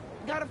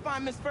 Gotta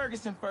find Miss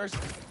Ferguson first.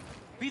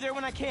 Be there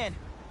when I can.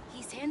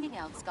 He's handing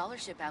out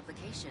scholarship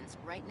applications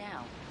right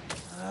now.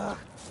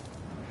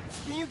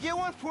 Can you get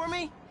one for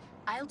me?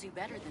 I'll do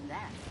better than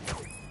that.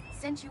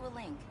 Sent you a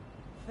link.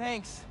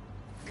 Thanks.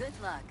 Good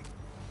luck.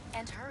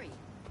 And hurry.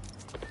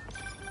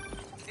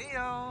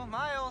 Heyo,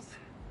 Miles.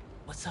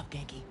 What's up,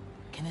 Genki?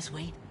 Can this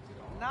wait?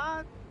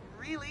 Not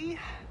really.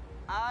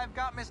 I've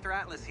got Mr.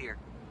 Atlas here.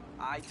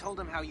 I told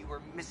him how you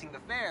were missing the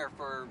fair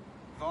for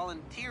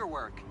volunteer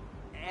work,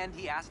 and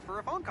he asked for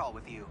a phone call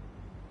with you.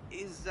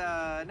 Is,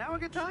 now a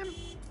good time?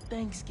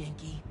 Thanks,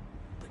 Genki.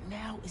 But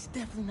now is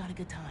definitely not a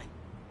good time.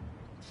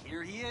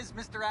 Here he is,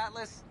 Mr.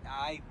 Atlas.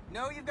 I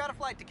know you've got a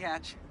flight to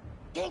catch.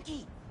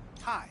 Genki!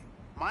 Hi,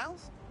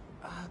 Miles?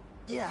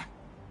 Yeah.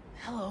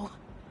 Hello.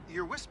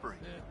 You're whispering.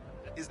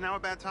 Is now a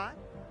bad time?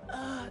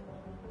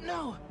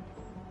 No.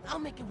 I'll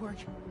make it work.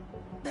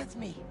 That's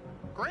me.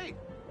 Great.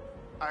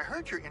 I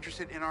heard you're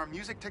interested in our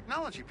music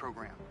technology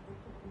program.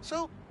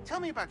 So, tell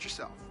me about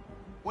yourself.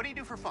 What do you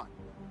do for fun?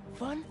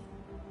 Fun?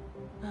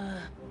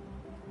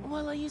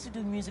 Well, I used to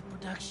do music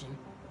production,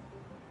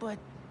 but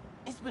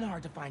it's been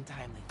hard to find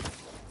time lately.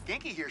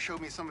 Genki here showed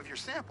me some of your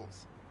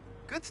samples.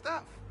 Good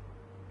stuff.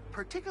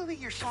 Particularly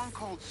your song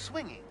called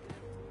Swinging.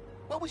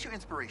 What was your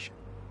inspiration?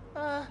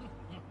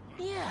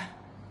 Yeah.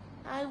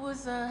 I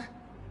was,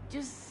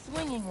 just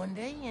swinging one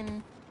day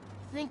and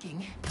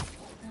thinking.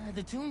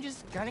 The tune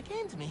just kinda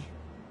came to me.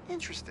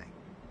 Interesting.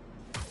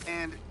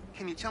 And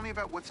can you tell me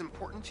about what's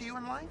important to you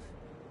in life?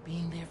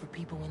 Being there for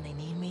people when they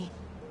need me.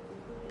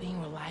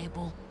 Being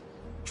reliable,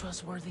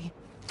 trustworthy,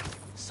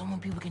 someone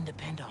people can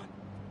depend on.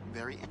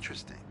 Very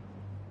interesting.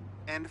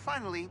 And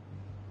finally,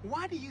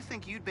 why do you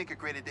think you'd make a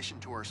great addition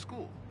to our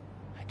school?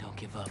 I don't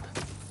give up.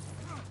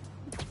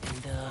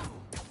 And,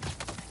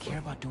 I care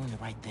about doing the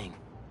right thing.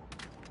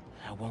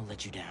 I won't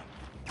let you down.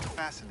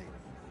 Fascinating.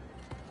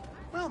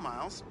 Well,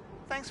 Miles,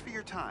 thanks for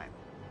your time.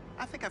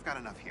 I think I've got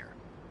enough here.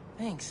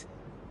 Thanks.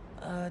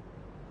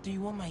 Do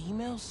you want my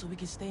email so we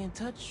can stay in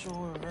touch,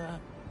 or,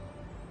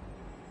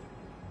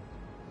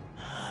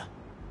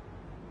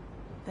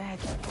 That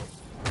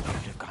could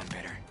have gone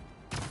better.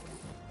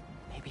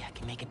 Maybe I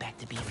can make it back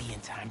to BB in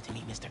time to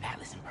meet Mr.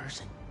 Atlas in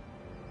person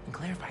and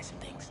clarify some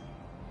things.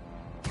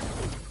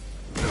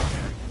 There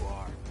you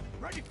are.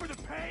 Ready for the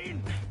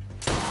pain?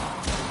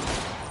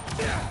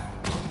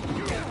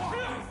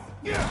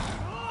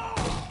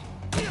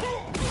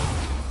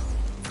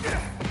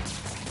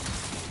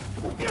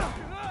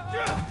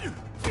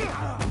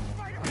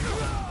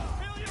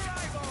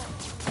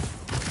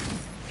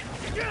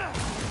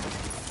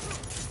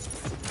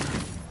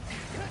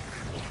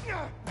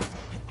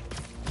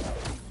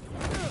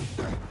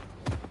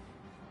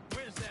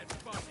 Where's that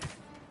fucker?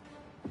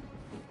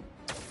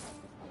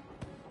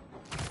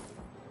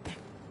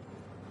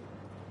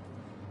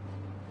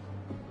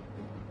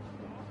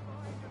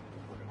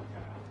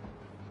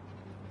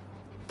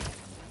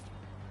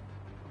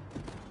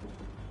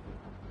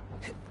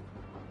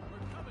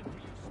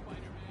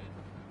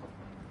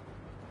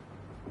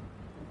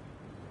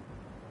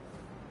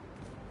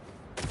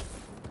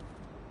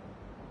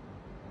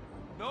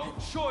 No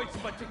choice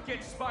but to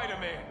get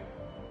Spider-Man.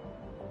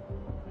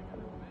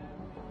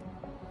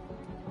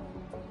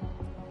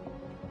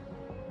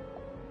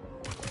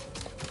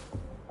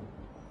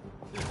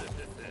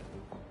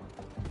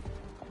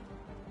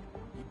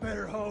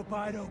 Better hope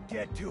I don't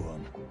get to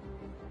him.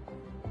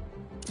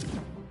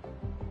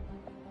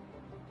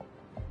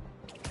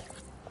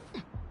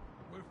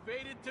 We're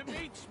fated to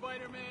meet,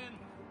 Spider-Man.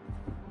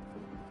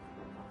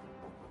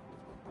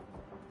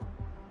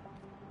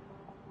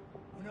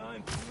 When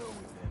I'm through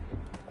with him.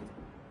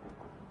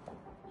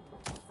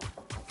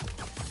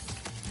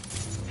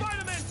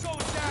 Spider-Man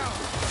goes down!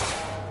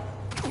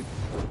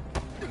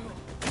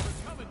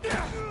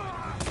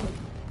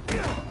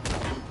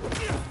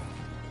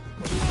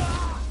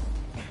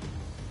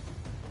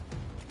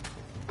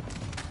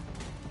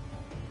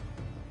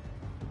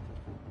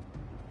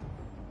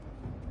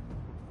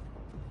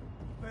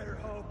 Better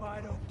hope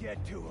I don't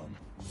get to him.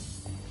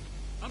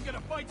 I'm gonna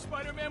fight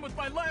Spider-Man with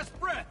my last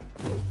breath!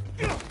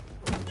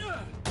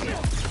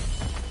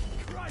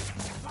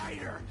 Christ,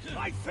 Spider!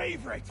 My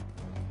favorite!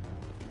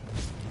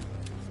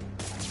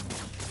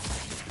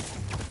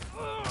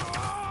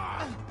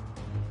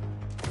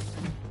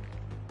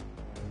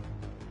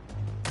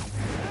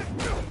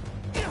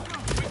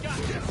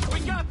 We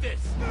got this!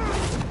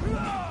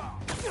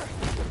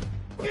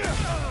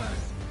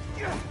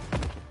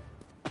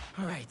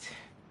 All right.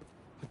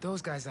 With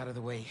those guys out of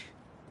the way,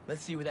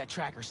 let's see where that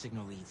tracker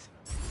signal leads.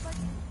 I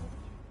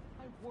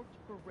worked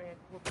for Rand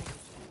Corporation.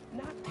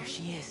 Not There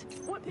she is.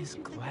 What This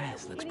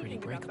glass looks pretty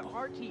breakable. The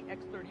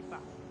RTX-35.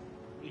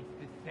 It's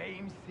the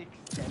same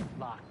 6-step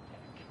lock tech.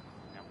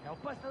 Now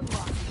help us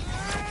unlock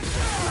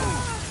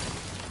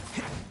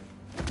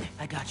it.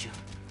 I got you.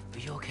 Are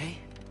you okay?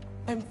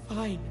 I'm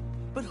fine.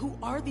 But who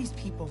are these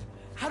people?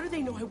 How do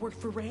they know I work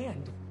for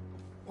Rand?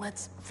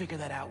 Let's figure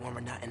that out when we're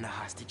not in a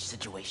hostage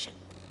situation.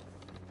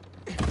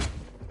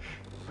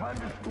 Time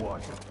to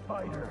squash a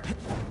spider.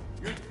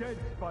 You're dead,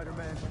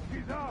 Spider-Man.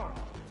 She's ours.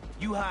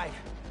 You hide.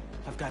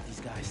 I've got these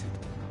guys.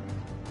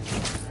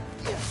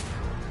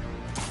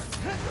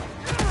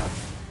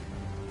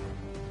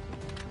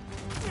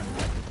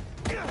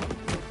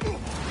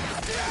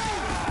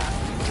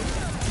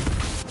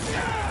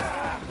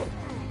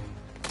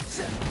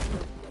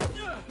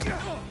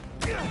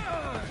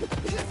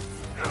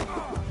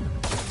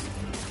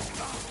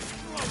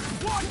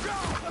 Watch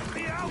out! Let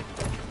me out!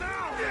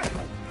 Now!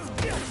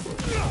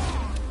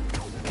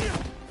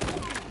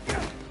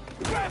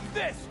 Grab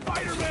this,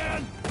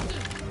 Spider-Man!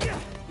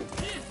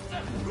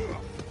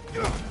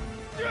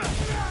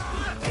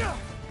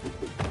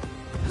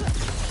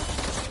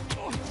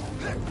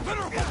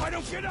 Better hope I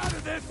don't get out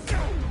of this!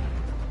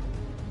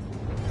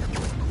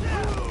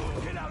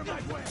 Get out of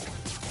my way!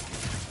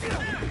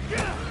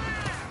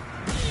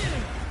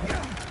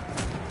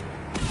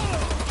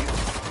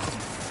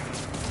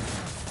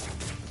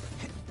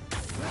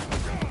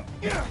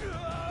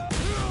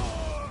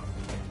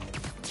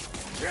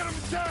 Get him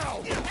down!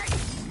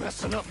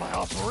 Messing up my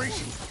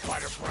operation,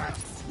 Spider Brat.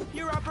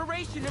 Your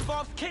operation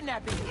involves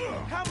kidnapping.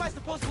 How am I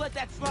supposed to let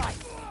that slide?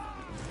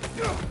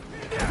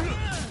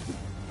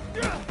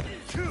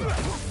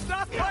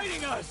 Stop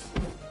fighting us!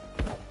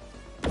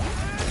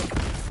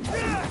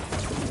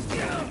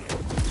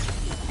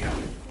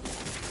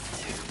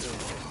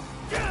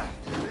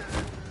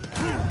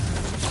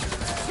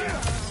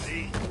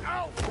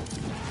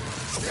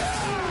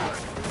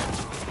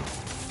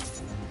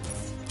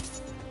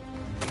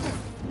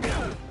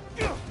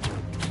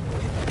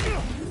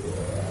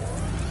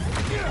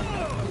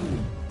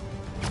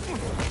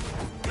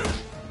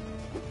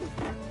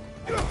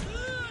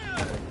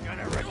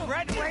 Gonna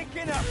regret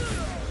waking up.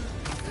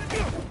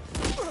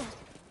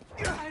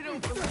 I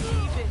don't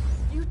believe it.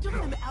 You took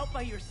them out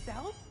by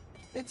yourself?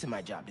 It's in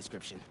my job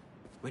description.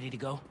 Ready to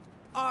go?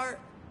 Are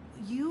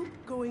you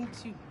going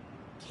to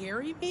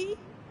carry me?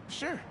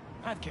 Sure.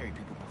 I've carried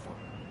people before.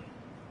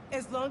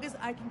 As long as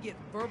I can get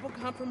verbal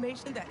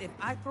confirmation that if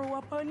I throw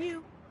up on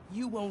you,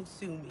 you won't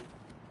sue me.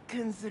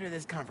 Consider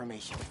this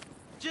confirmation.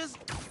 Just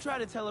try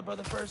to tell her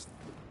brother first.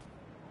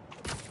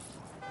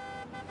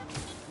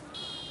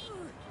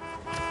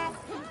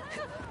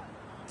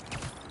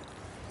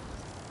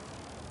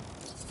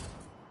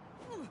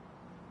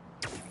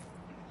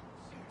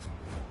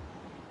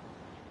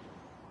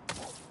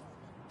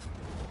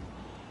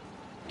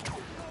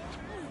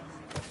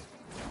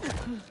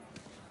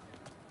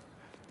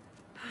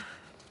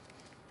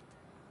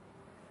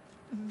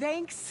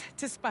 Thanks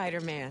to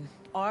Spider-Man,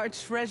 our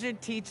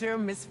treasured teacher,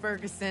 Miss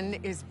Ferguson,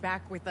 is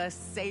back with us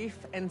safe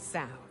and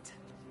sound.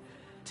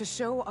 To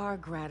show our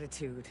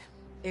gratitude,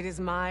 it is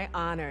my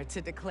honor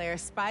to declare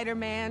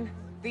Spider-Man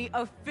the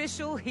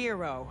official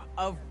hero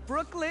of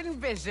Brooklyn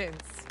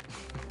Visions.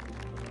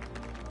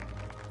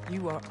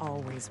 You are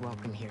always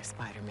welcome here,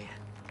 Spider-Man.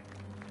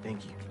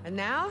 Thank you. And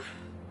now,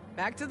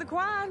 back to the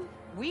quad.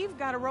 We've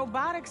got a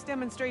robotics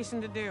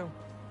demonstration to do.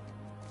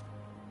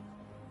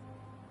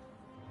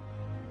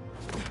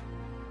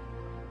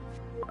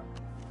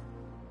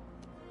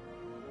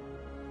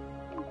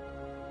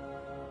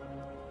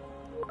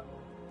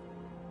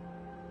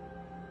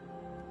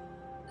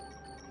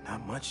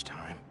 Not much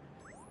time.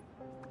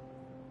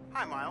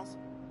 Hi, Miles.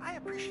 I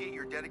appreciate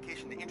your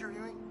dedication to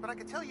interviewing, but I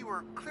could tell you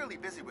were clearly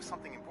busy with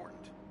something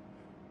important.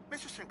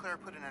 Mr. Sinclair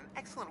put in an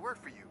excellent word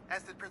for you,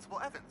 as did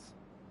Principal Evans.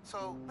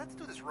 So let's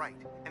do this right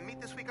and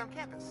meet this week on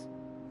campus.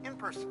 In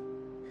person.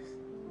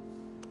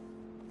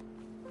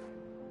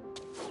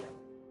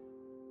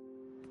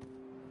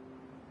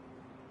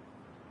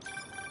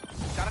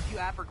 Got a few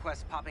app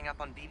requests popping up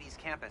on BB's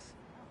campus.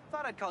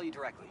 Thought I'd call you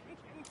directly.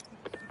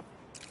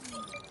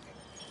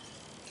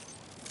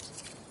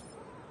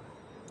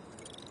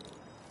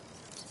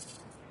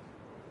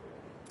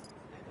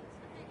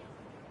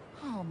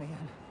 Oh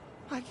man,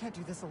 I can't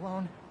do this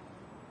alone.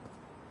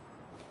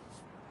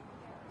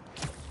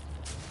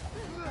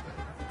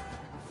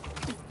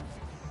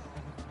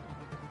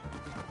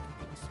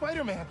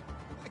 Spider-Man!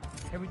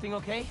 Everything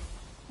okay?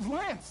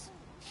 Lance!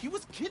 He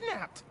was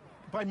kidnapped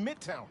by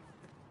Midtown.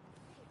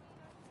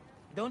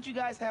 Don't you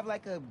guys have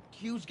like a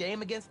huge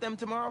game against them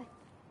tomorrow?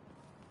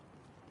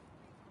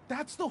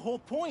 That's the whole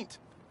point.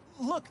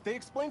 Look, they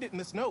explained it in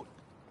this note.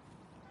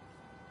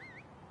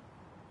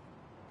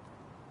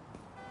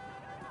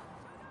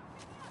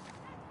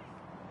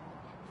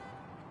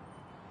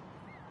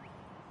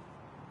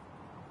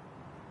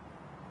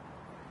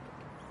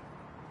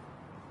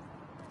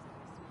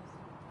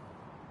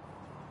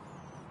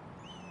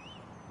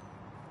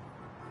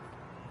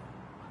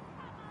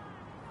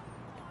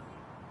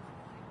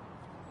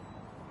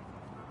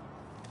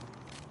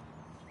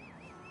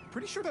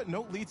 Pretty sure that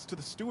note leads to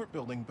the Stewart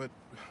building, but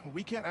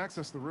we can't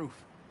access the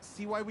roof.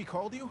 See why we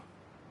called you?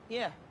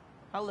 Yeah,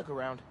 I'll look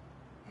around.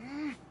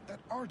 That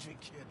RJ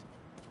kid.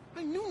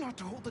 I knew not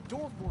to hold the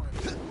door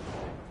for him.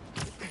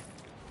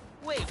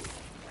 Wait,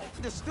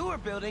 the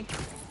Stewart building?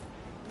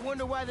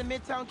 Wonder why the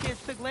Midtown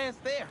kids took Lance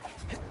there.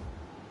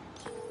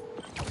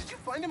 Did you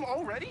find him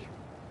already?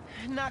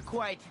 Not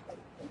quite,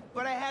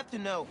 but I have to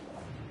know.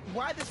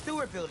 Why the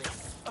Stewart building?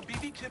 A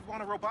BB kid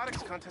won a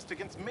robotics contest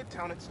against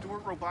Midtown at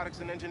Stewart Robotics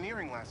and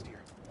Engineering last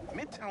year.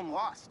 Midtown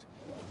lost.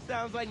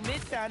 Sounds like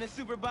Midtown is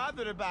super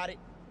bothered about it.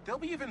 They'll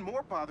be even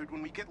more bothered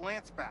when we get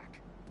Lance back.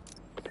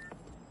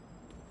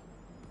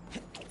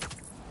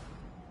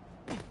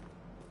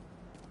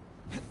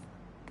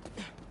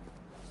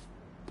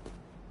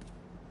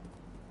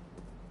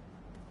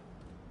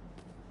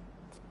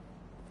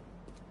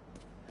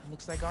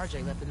 Looks like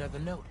RJ left another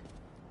note.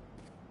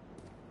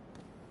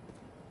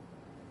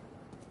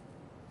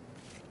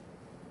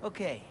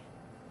 Okay.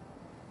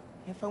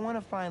 If I want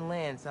to find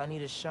Lance, I'll need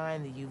to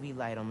shine the UV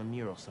light on the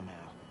mural somehow.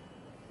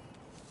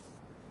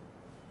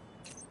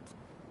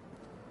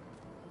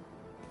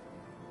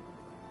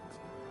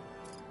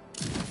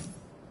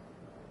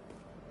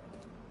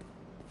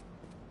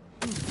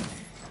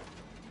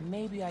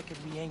 Maybe I could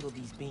re-angle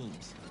these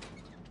beams.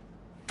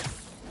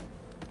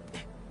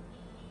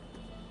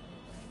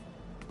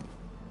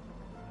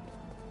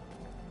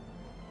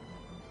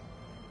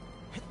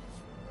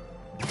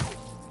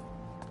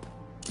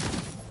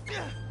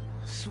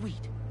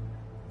 Sweet.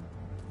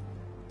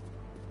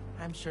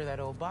 I'm sure that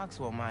old box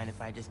won't mind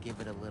if I just give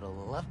it a little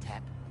love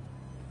tap.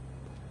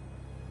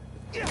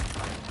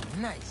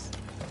 Nice.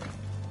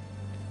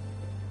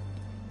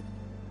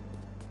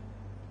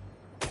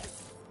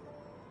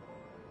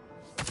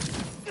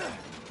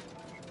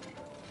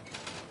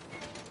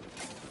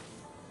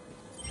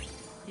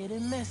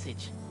 Hidden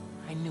message.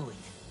 I knew it.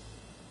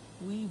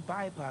 We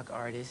BIPOC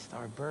artists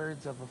are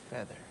birds of a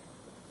feather.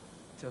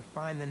 To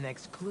find the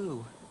next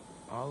clue,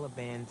 all a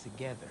band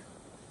together.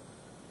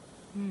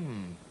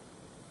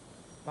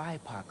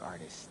 BIPOC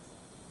artists.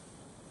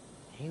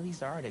 Haley's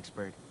the art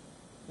expert.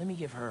 Let me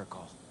give her a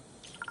call.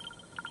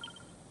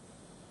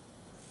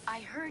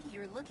 I heard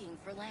you're looking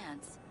for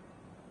Lance.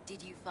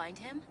 Did you find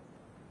him?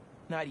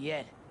 Not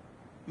yet.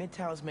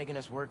 Midtown's making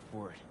us work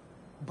for it.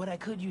 But I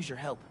could use your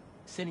help.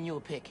 Sending you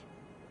a pic.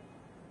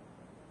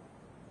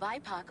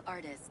 BIPOC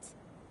artists.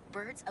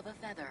 Birds of a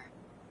feather.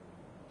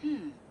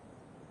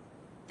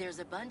 There's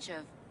a bunch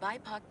of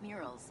BIPOC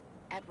murals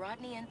at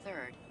Rodney and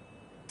 3rd.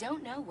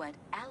 Don't know what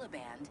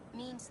Alaband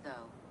means,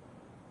 though.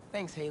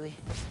 Thanks, Haley.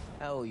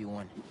 I owe you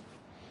one.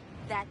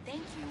 That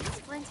thank you is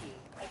plenty.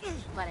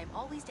 But I'm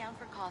always down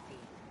for coffee.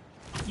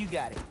 You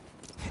got it.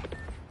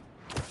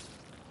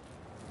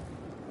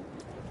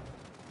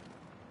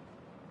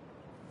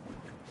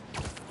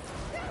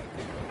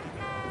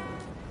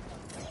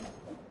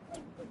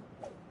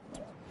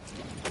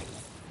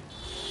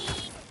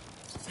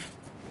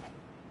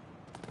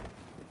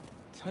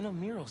 Ton of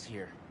murals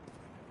here.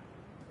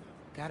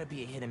 Gotta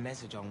be a hidden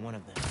message on one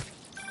of them.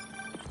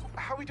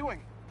 How are we doing?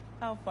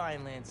 I'll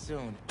find Lance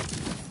soon.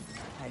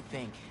 I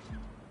think.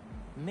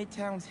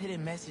 Midtown's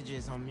hidden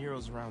messages on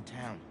murals around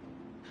town.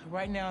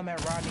 Right now I'm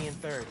at Rodney and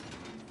 3rd,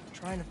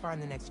 trying to find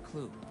the next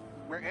clue.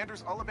 Where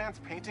Anders Ullaband's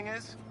painting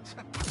is?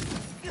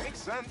 Makes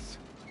sense.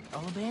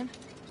 Ullaband?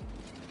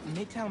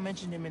 Midtown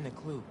mentioned him in the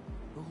clue.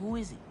 But who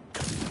is he?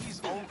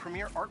 He's own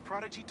premier art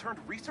prodigy turned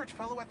research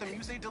fellow at the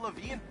Musée de la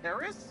Vie in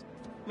Paris?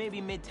 Maybe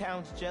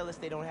Midtown's jealous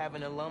they don't have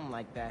an alum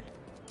like that.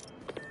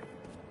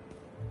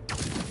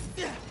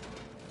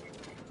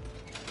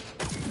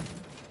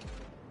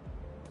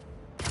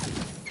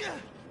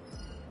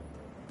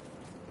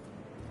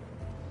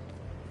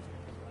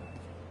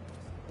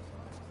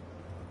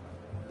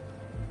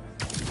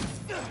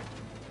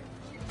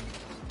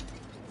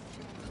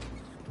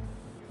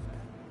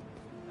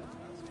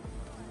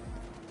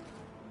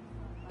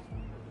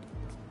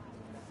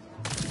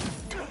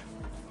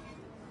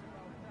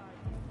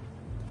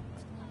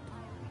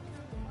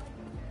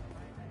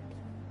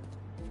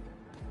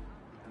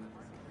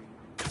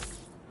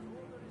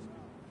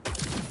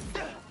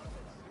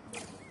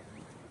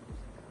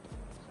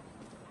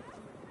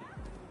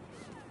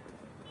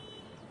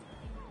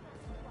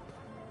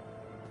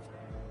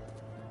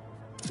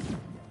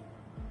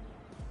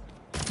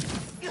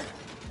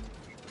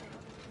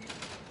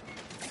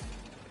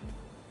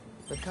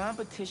 The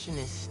competition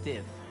is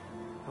stiff,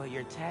 but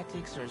your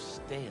tactics are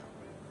stale.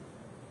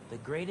 The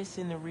greatest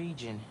in the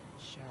region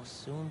shall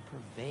soon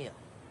prevail.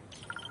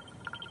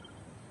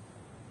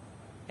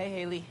 Hey,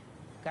 Haley.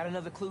 Got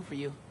another clue for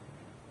you.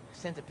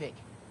 Sent a pic.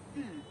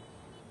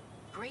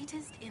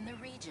 Greatest in the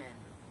region.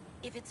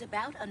 If it's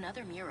about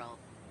another mural,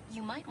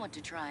 you might want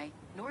to try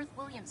North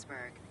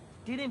Williamsburg.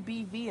 Didn't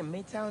BV and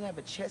Midtown have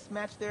a chess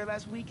match there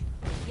last week?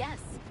 Yes.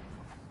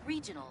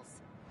 Regionals.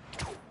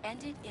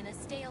 Ended in a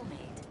stalemate.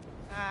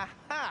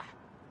 Aha!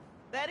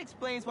 That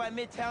explains why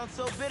Midtown's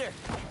so bitter.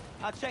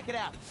 I'll check it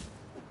out.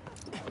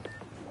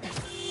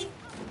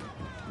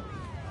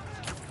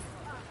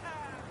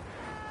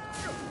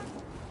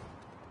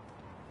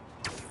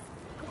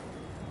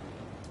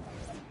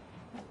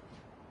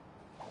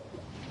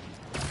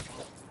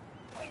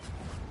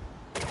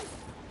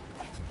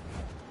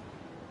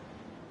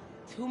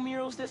 2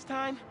 murals this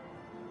time?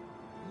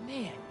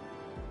 Man,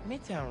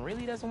 Midtown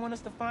really doesn't want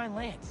us to find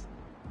Lance.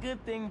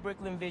 Good thing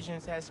Brooklyn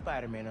Visions has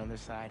Spider-Man on their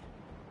side.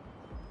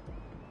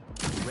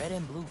 Red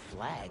and blue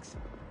flags.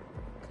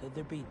 Could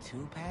there be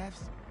 2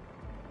 paths?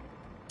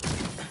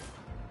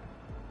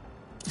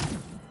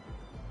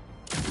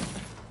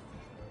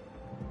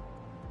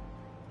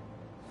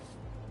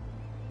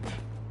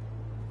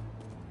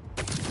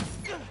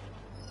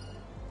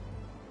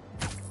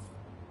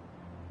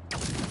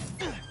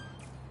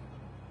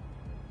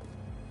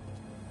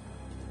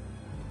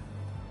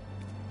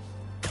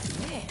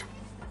 Man,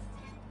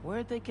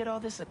 where'd they get all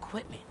this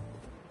equipment?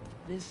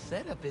 This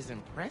setup is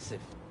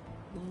impressive.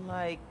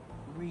 Like,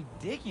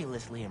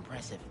 ridiculously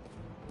impressive.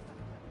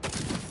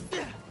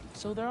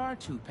 So there are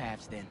 2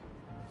 paths then.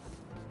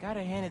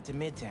 Gotta hand it to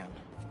Midtown.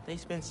 They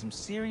spent some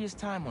serious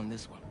time on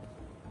this one.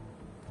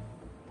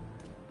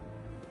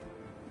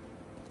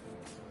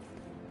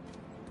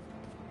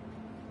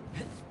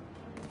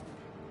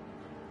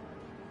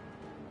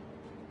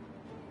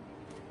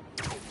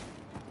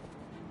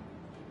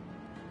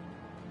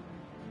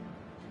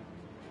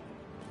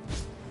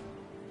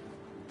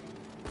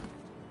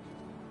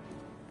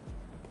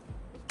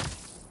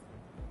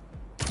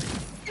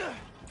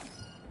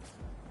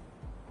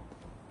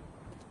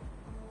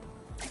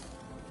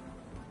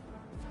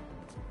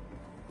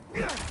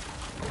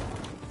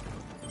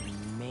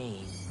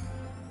 Main.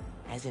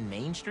 As in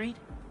Main Street?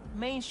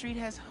 Main Street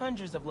has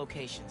hundreds of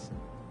locations.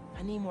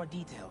 I need more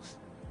details.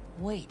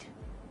 Wait.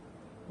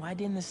 Why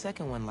didn't the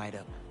second one light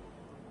up?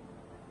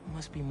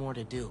 Must be more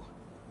to do.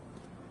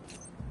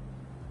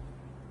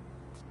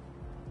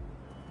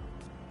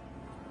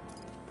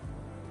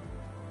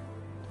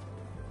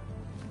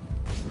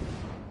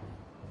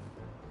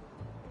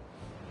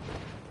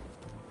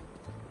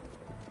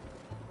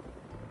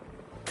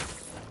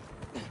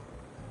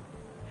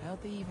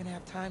 How'd they even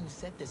have time to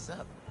set this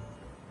up?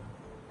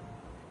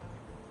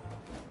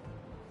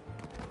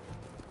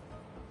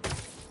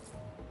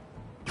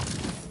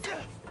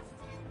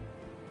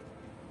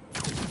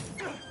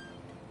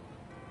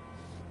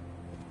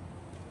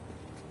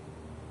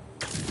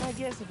 I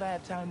guess if I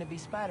have time to be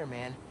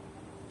Spider-Man,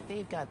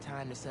 they've got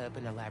time to set up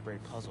an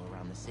elaborate puzzle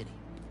around the city.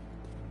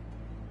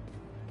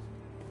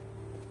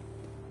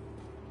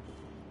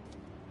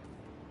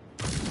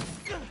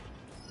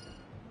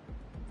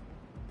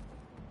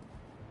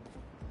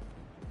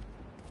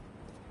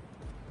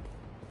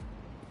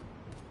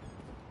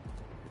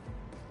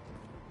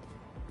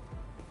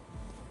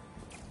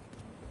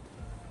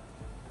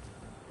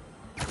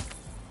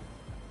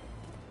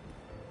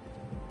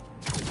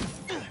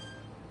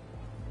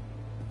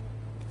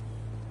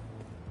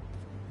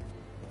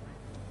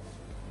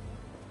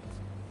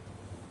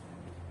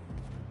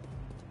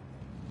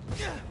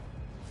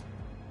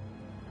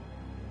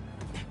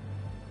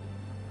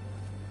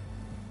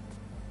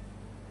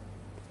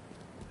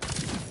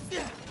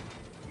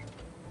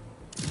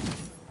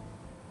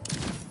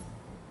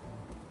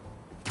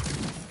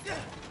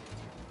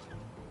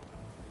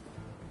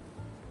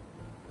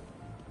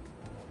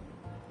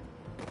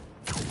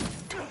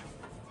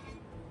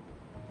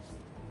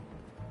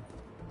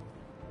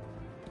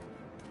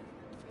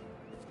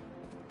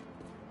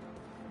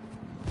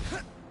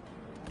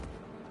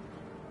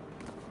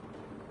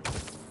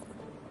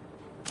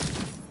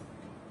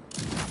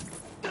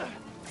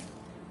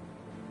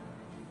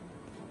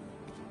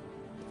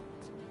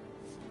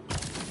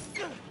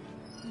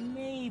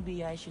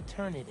 Maybe I should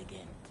turn it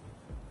again.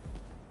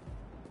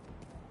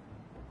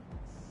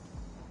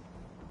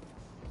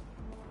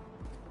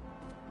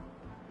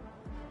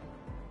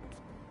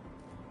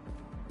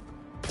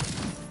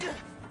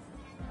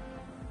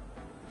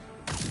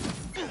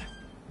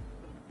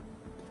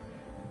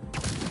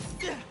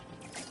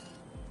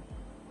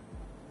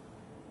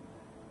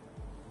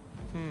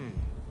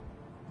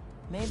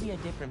 Maybe a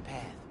different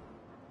path.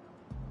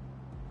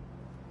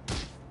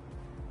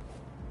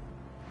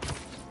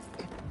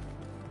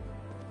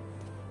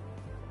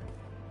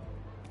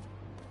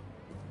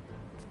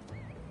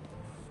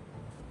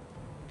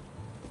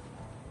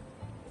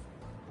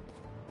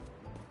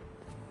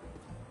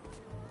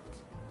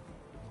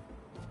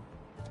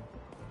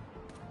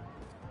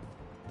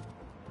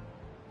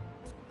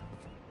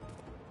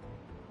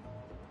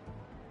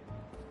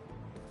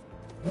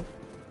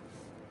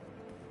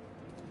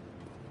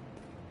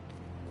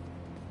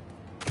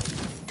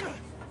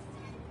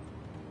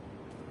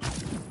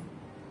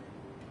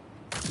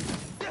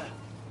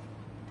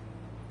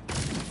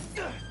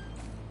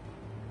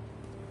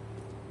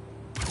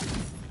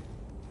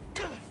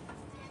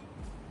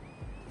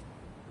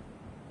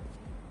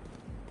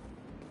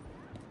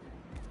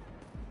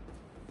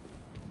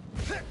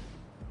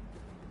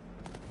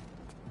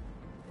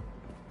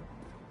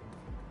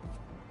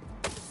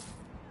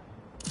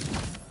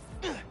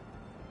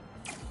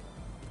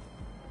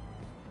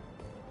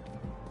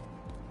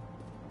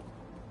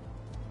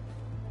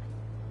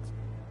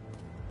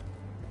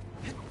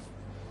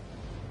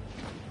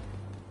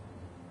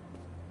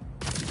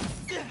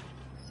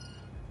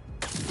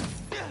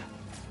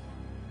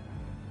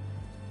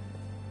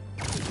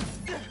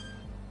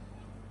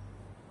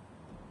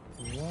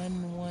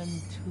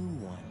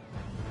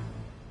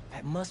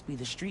 must be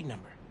the street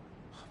number.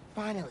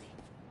 Finally.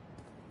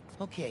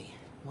 Okay,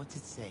 what's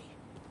it say?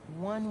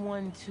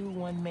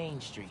 1121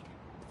 Main Street.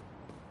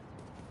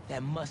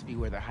 That must be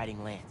where they're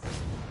hiding Lance.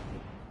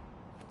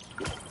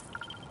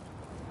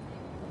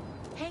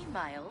 Hey,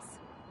 Miles.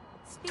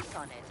 Speak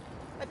on it.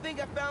 I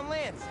think I found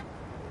Lance.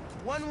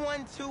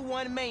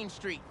 1121 Main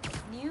Street.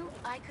 Knew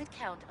I could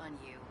count on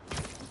you.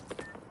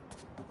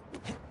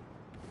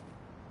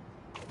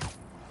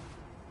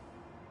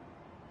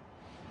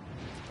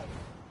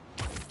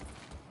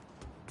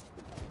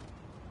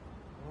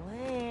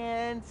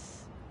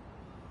 Lance.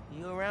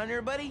 You around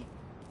here, buddy?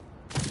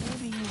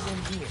 Maybe he's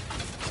in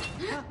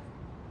here.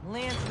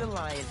 Lance the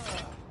Lion.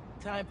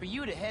 Time for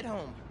you to head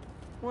home.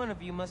 One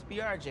of you must be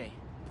RJ.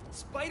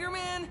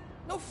 Spider-Man?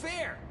 No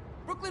fair!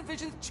 Brooklyn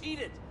Vision's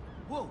cheated!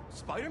 Whoa,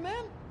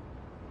 Spider-Man?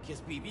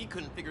 Guess BB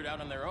couldn't figure it out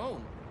on their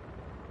own.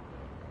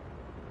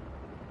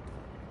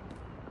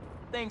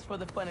 Thanks for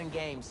the fun and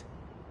games,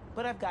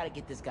 but I've got to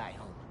get this guy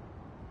home.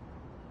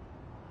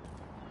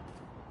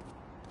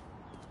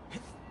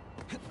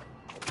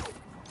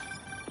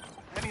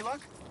 Any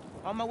luck?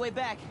 On my way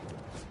back.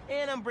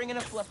 And I'm bringing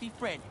a fluffy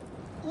friend.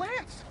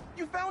 Lance!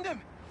 You found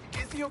him!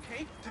 Is he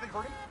okay? Did they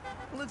hurt him?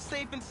 Looks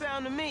safe and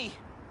sound to me.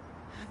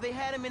 They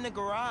had him in the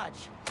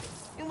garage.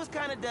 It was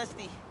kind of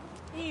dusty.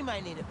 He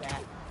might need a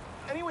bath.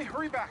 Anyway,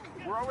 hurry back.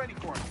 We're all ready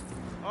for him.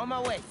 On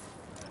my way.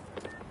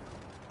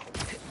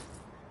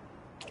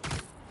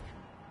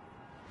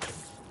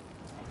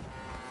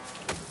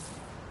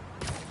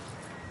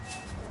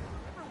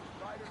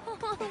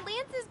 Oh,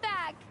 Lance is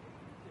back!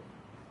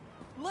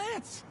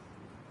 Lance!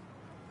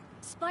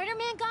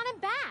 Spider-Man got him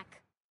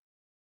back!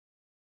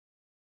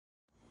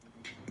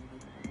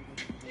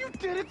 You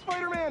did it,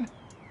 Spider-Man!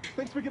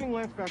 Thanks for getting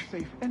Lance back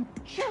safe, and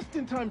just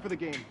in time for the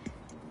game.